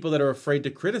get people that are afraid to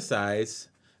criticize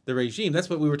the regime. That's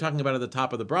what we were talking about at the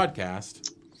top of the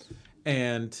broadcast.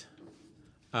 And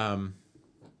yeah,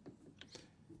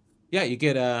 you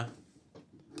get I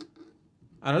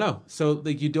don't know. So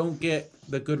like you don't get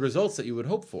the good results that you would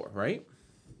hope for, right?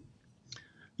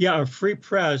 Yeah, a free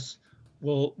press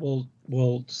will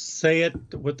say it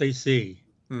what they see,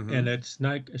 Mm-hmm. and it's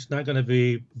not going to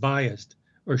be biased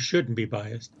or shouldn't be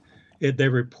biased.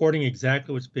 They're reporting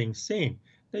exactly what's being seen.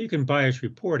 Now you can bias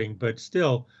reporting, but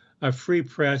still, a free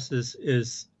press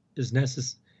is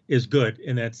good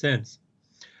in that sense.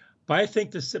 But I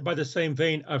think this, by the same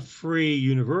vein, a free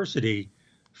university,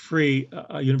 free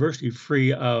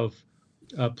of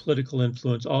political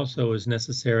influence, also is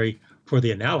necessary for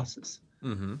the analysis.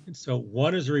 Mm-hmm. And so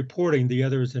one is reporting, the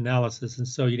other is analysis. And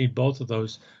so you need both of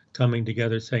those coming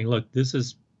together saying, look, this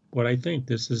is what I think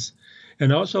this is.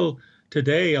 And also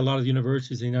today, a lot of the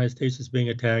universities in the United States is being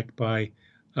attacked by,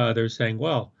 they're saying,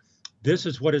 well, this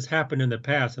is what has happened in the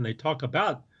past. And they talk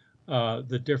about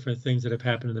the different things that have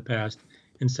happened in the past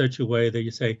in such a way that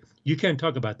you say, you can't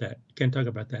talk about that. You can't talk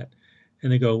about that.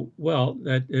 And they go, well,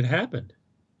 that it happened.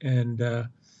 And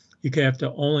you have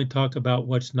to only talk about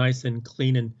what's nice and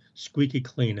clean and squeaky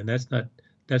clean. And that's not,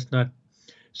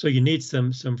 so you need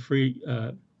some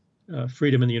freedom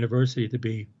in the university to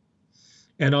be,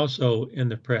 and also in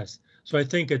the press. So I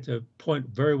think it's a point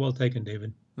very well taken,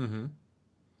 David. Mm-hmm.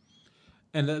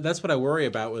 And that's what I worry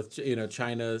about with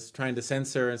China's trying to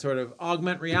censor and sort of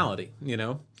augment reality.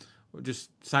 Just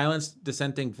silence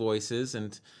dissenting voices,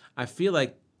 and I feel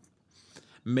like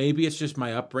maybe it's just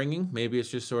my upbringing. Maybe it's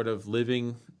just sort of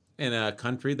living in a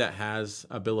country that has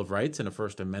a Bill of Rights and a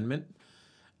First Amendment.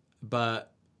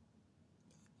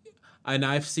 And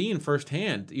I've seen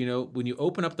firsthand, when you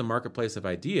open up the marketplace of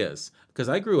ideas, because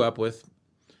I grew up with,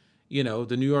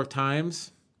 the New York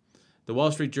Times, the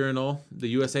Wall Street Journal, the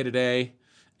USA Today,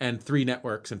 and 3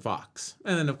 networks and Fox.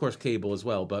 And then, of course, cable as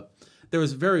well. But there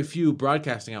was very few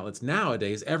broadcasting outlets.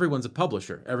 Nowadays, everyone's a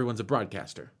publisher. Everyone's a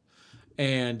broadcaster.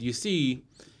 And you see,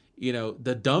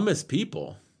 the dumbest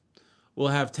people will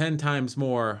have 10 times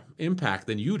more impact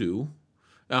than you do,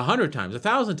 100 times,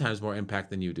 1,000 times more impact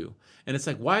than you do. And it's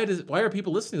like, why are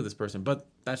people listening to this person? But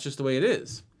that's just the way it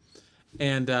is.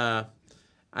 And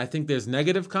I think there's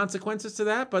negative consequences to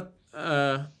that, but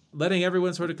letting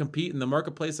everyone sort of compete in the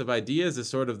marketplace of ideas is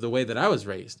sort of the way that I was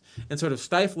raised, and sort of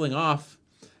stifling off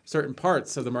certain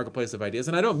parts of the marketplace of ideas.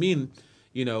 And I don't mean,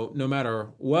 no matter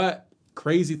what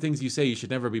crazy things you say, you should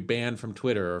never be banned from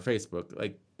Twitter or Facebook.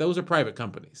 Like, those are private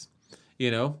companies.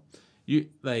 People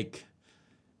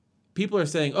are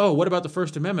saying, oh, what about the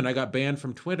First Amendment? I got banned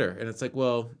from Twitter. And it's like,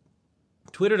 well,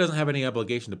 Twitter doesn't have any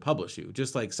obligation to publish you,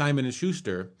 just like Simon &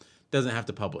 Schuster doesn't have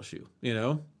to publish you,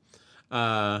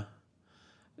 But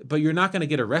you're not going to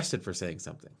get arrested for saying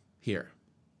something here.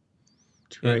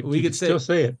 Right. We could still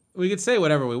say it. We could say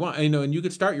whatever we want, and you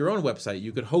could start your own website.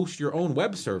 You could host your own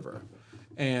web server,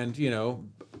 and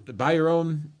buy your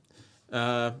own.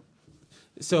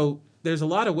 So there's a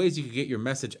lot of ways you could get your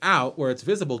message out where it's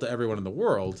visible to everyone in the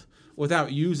world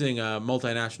without using a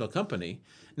multinational company.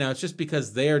 Now it's just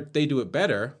because they do it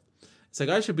better. It's like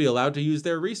I should be allowed to use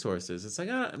their resources. It's like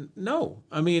no,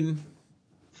 I mean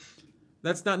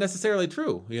that's not necessarily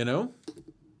true,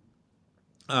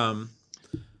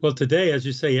 Well, today, as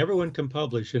you say, everyone can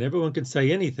publish and everyone can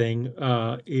say anything,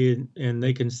 and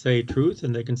they can say truth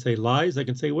and they can say lies. They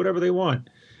can say whatever they want,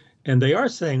 and they are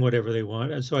saying whatever they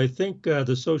want. And so I think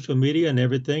the social media and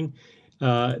everything,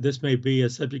 this may be a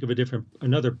subject of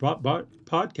another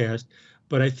podcast,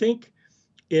 but I think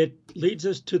it leads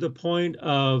us to the point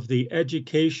of the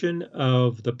education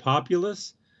of the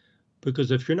populace, because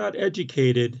if you're not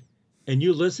educated and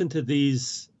you listen to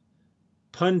these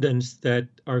pundits that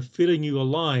are feeding you a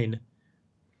line,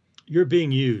 you're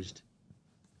being used.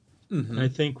 Mm-hmm. I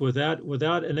think without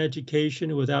an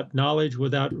education, without knowledge,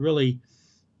 without really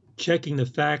checking the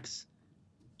facts,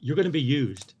 you're going to be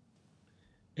used,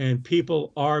 and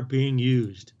people are being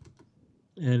used,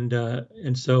 and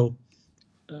so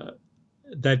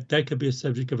that could be a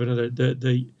subject of another.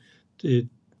 The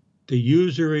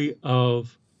usury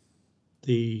of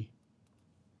the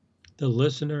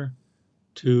listener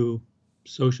to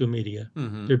social media.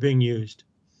 Mm-hmm. They're being used.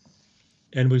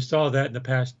 And we saw that in the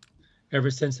past,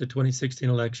 ever since the 2016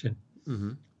 election.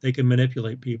 Mm-hmm. They can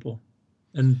manipulate people.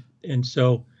 And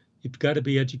so you've got to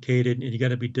be educated and you got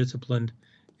to be disciplined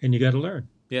and you got to learn.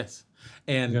 Yes.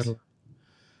 And,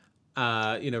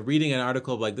 reading an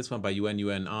article like this one by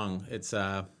Yuen Ong, it's,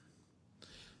 I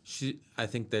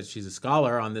think that she's a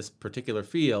scholar on this particular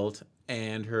field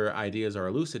and her ideas are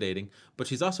elucidating, but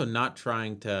she's also not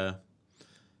trying to,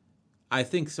 I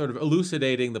think sort of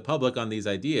elucidating the public on these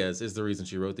ideas is the reason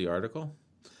she wrote the article,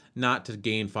 not to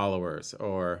gain followers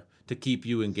or to keep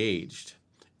you engaged.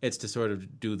 It's to sort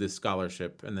of do this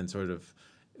scholarship and then sort of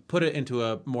put it into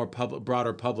a more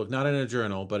broader public, not in a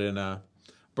journal, but in a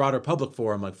broader public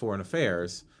forum like Foreign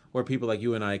Affairs, where people like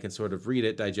you and I can sort of read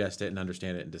it, digest it, and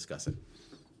understand it and discuss it.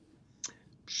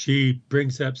 She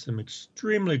brings up some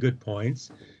extremely good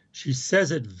points. She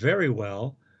says it very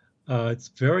well. It's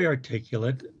very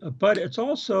articulate, but it's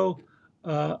also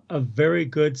a very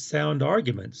good sound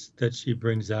arguments that she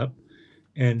brings up,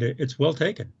 and it's well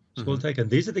taken. It's well taken.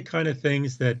 These are the kind of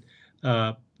things that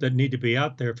need to be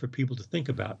out there for people to think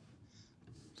about.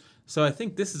 So I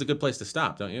think this is a good place to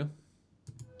stop, don't you?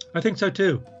 I think so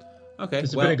too. Okay.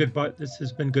 This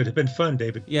has been good. It's been fun,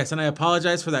 David. Yes, and I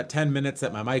apologize for that 10 minutes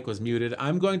that my mic was muted.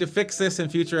 I'm going to fix this in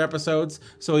future episodes,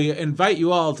 so we invite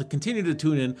you all to continue to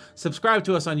tune in, subscribe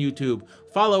to us on YouTube,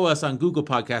 follow us on Google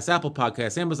Podcasts, Apple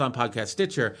Podcasts, Amazon Podcasts,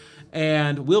 Stitcher,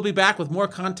 and we'll be back with more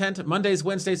content Mondays,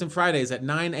 Wednesdays, and Fridays at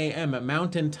 9 a.m. at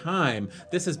Mountain Time.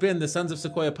 This has been the Sons of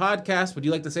Sequoia podcast. Would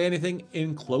you like to say anything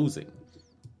in closing?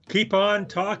 Keep on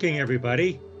talking,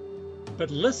 everybody, but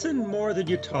listen more than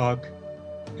you talk.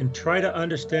 And try to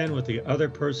understand what the other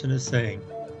person is saying.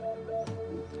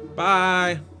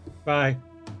 Bye. Bye.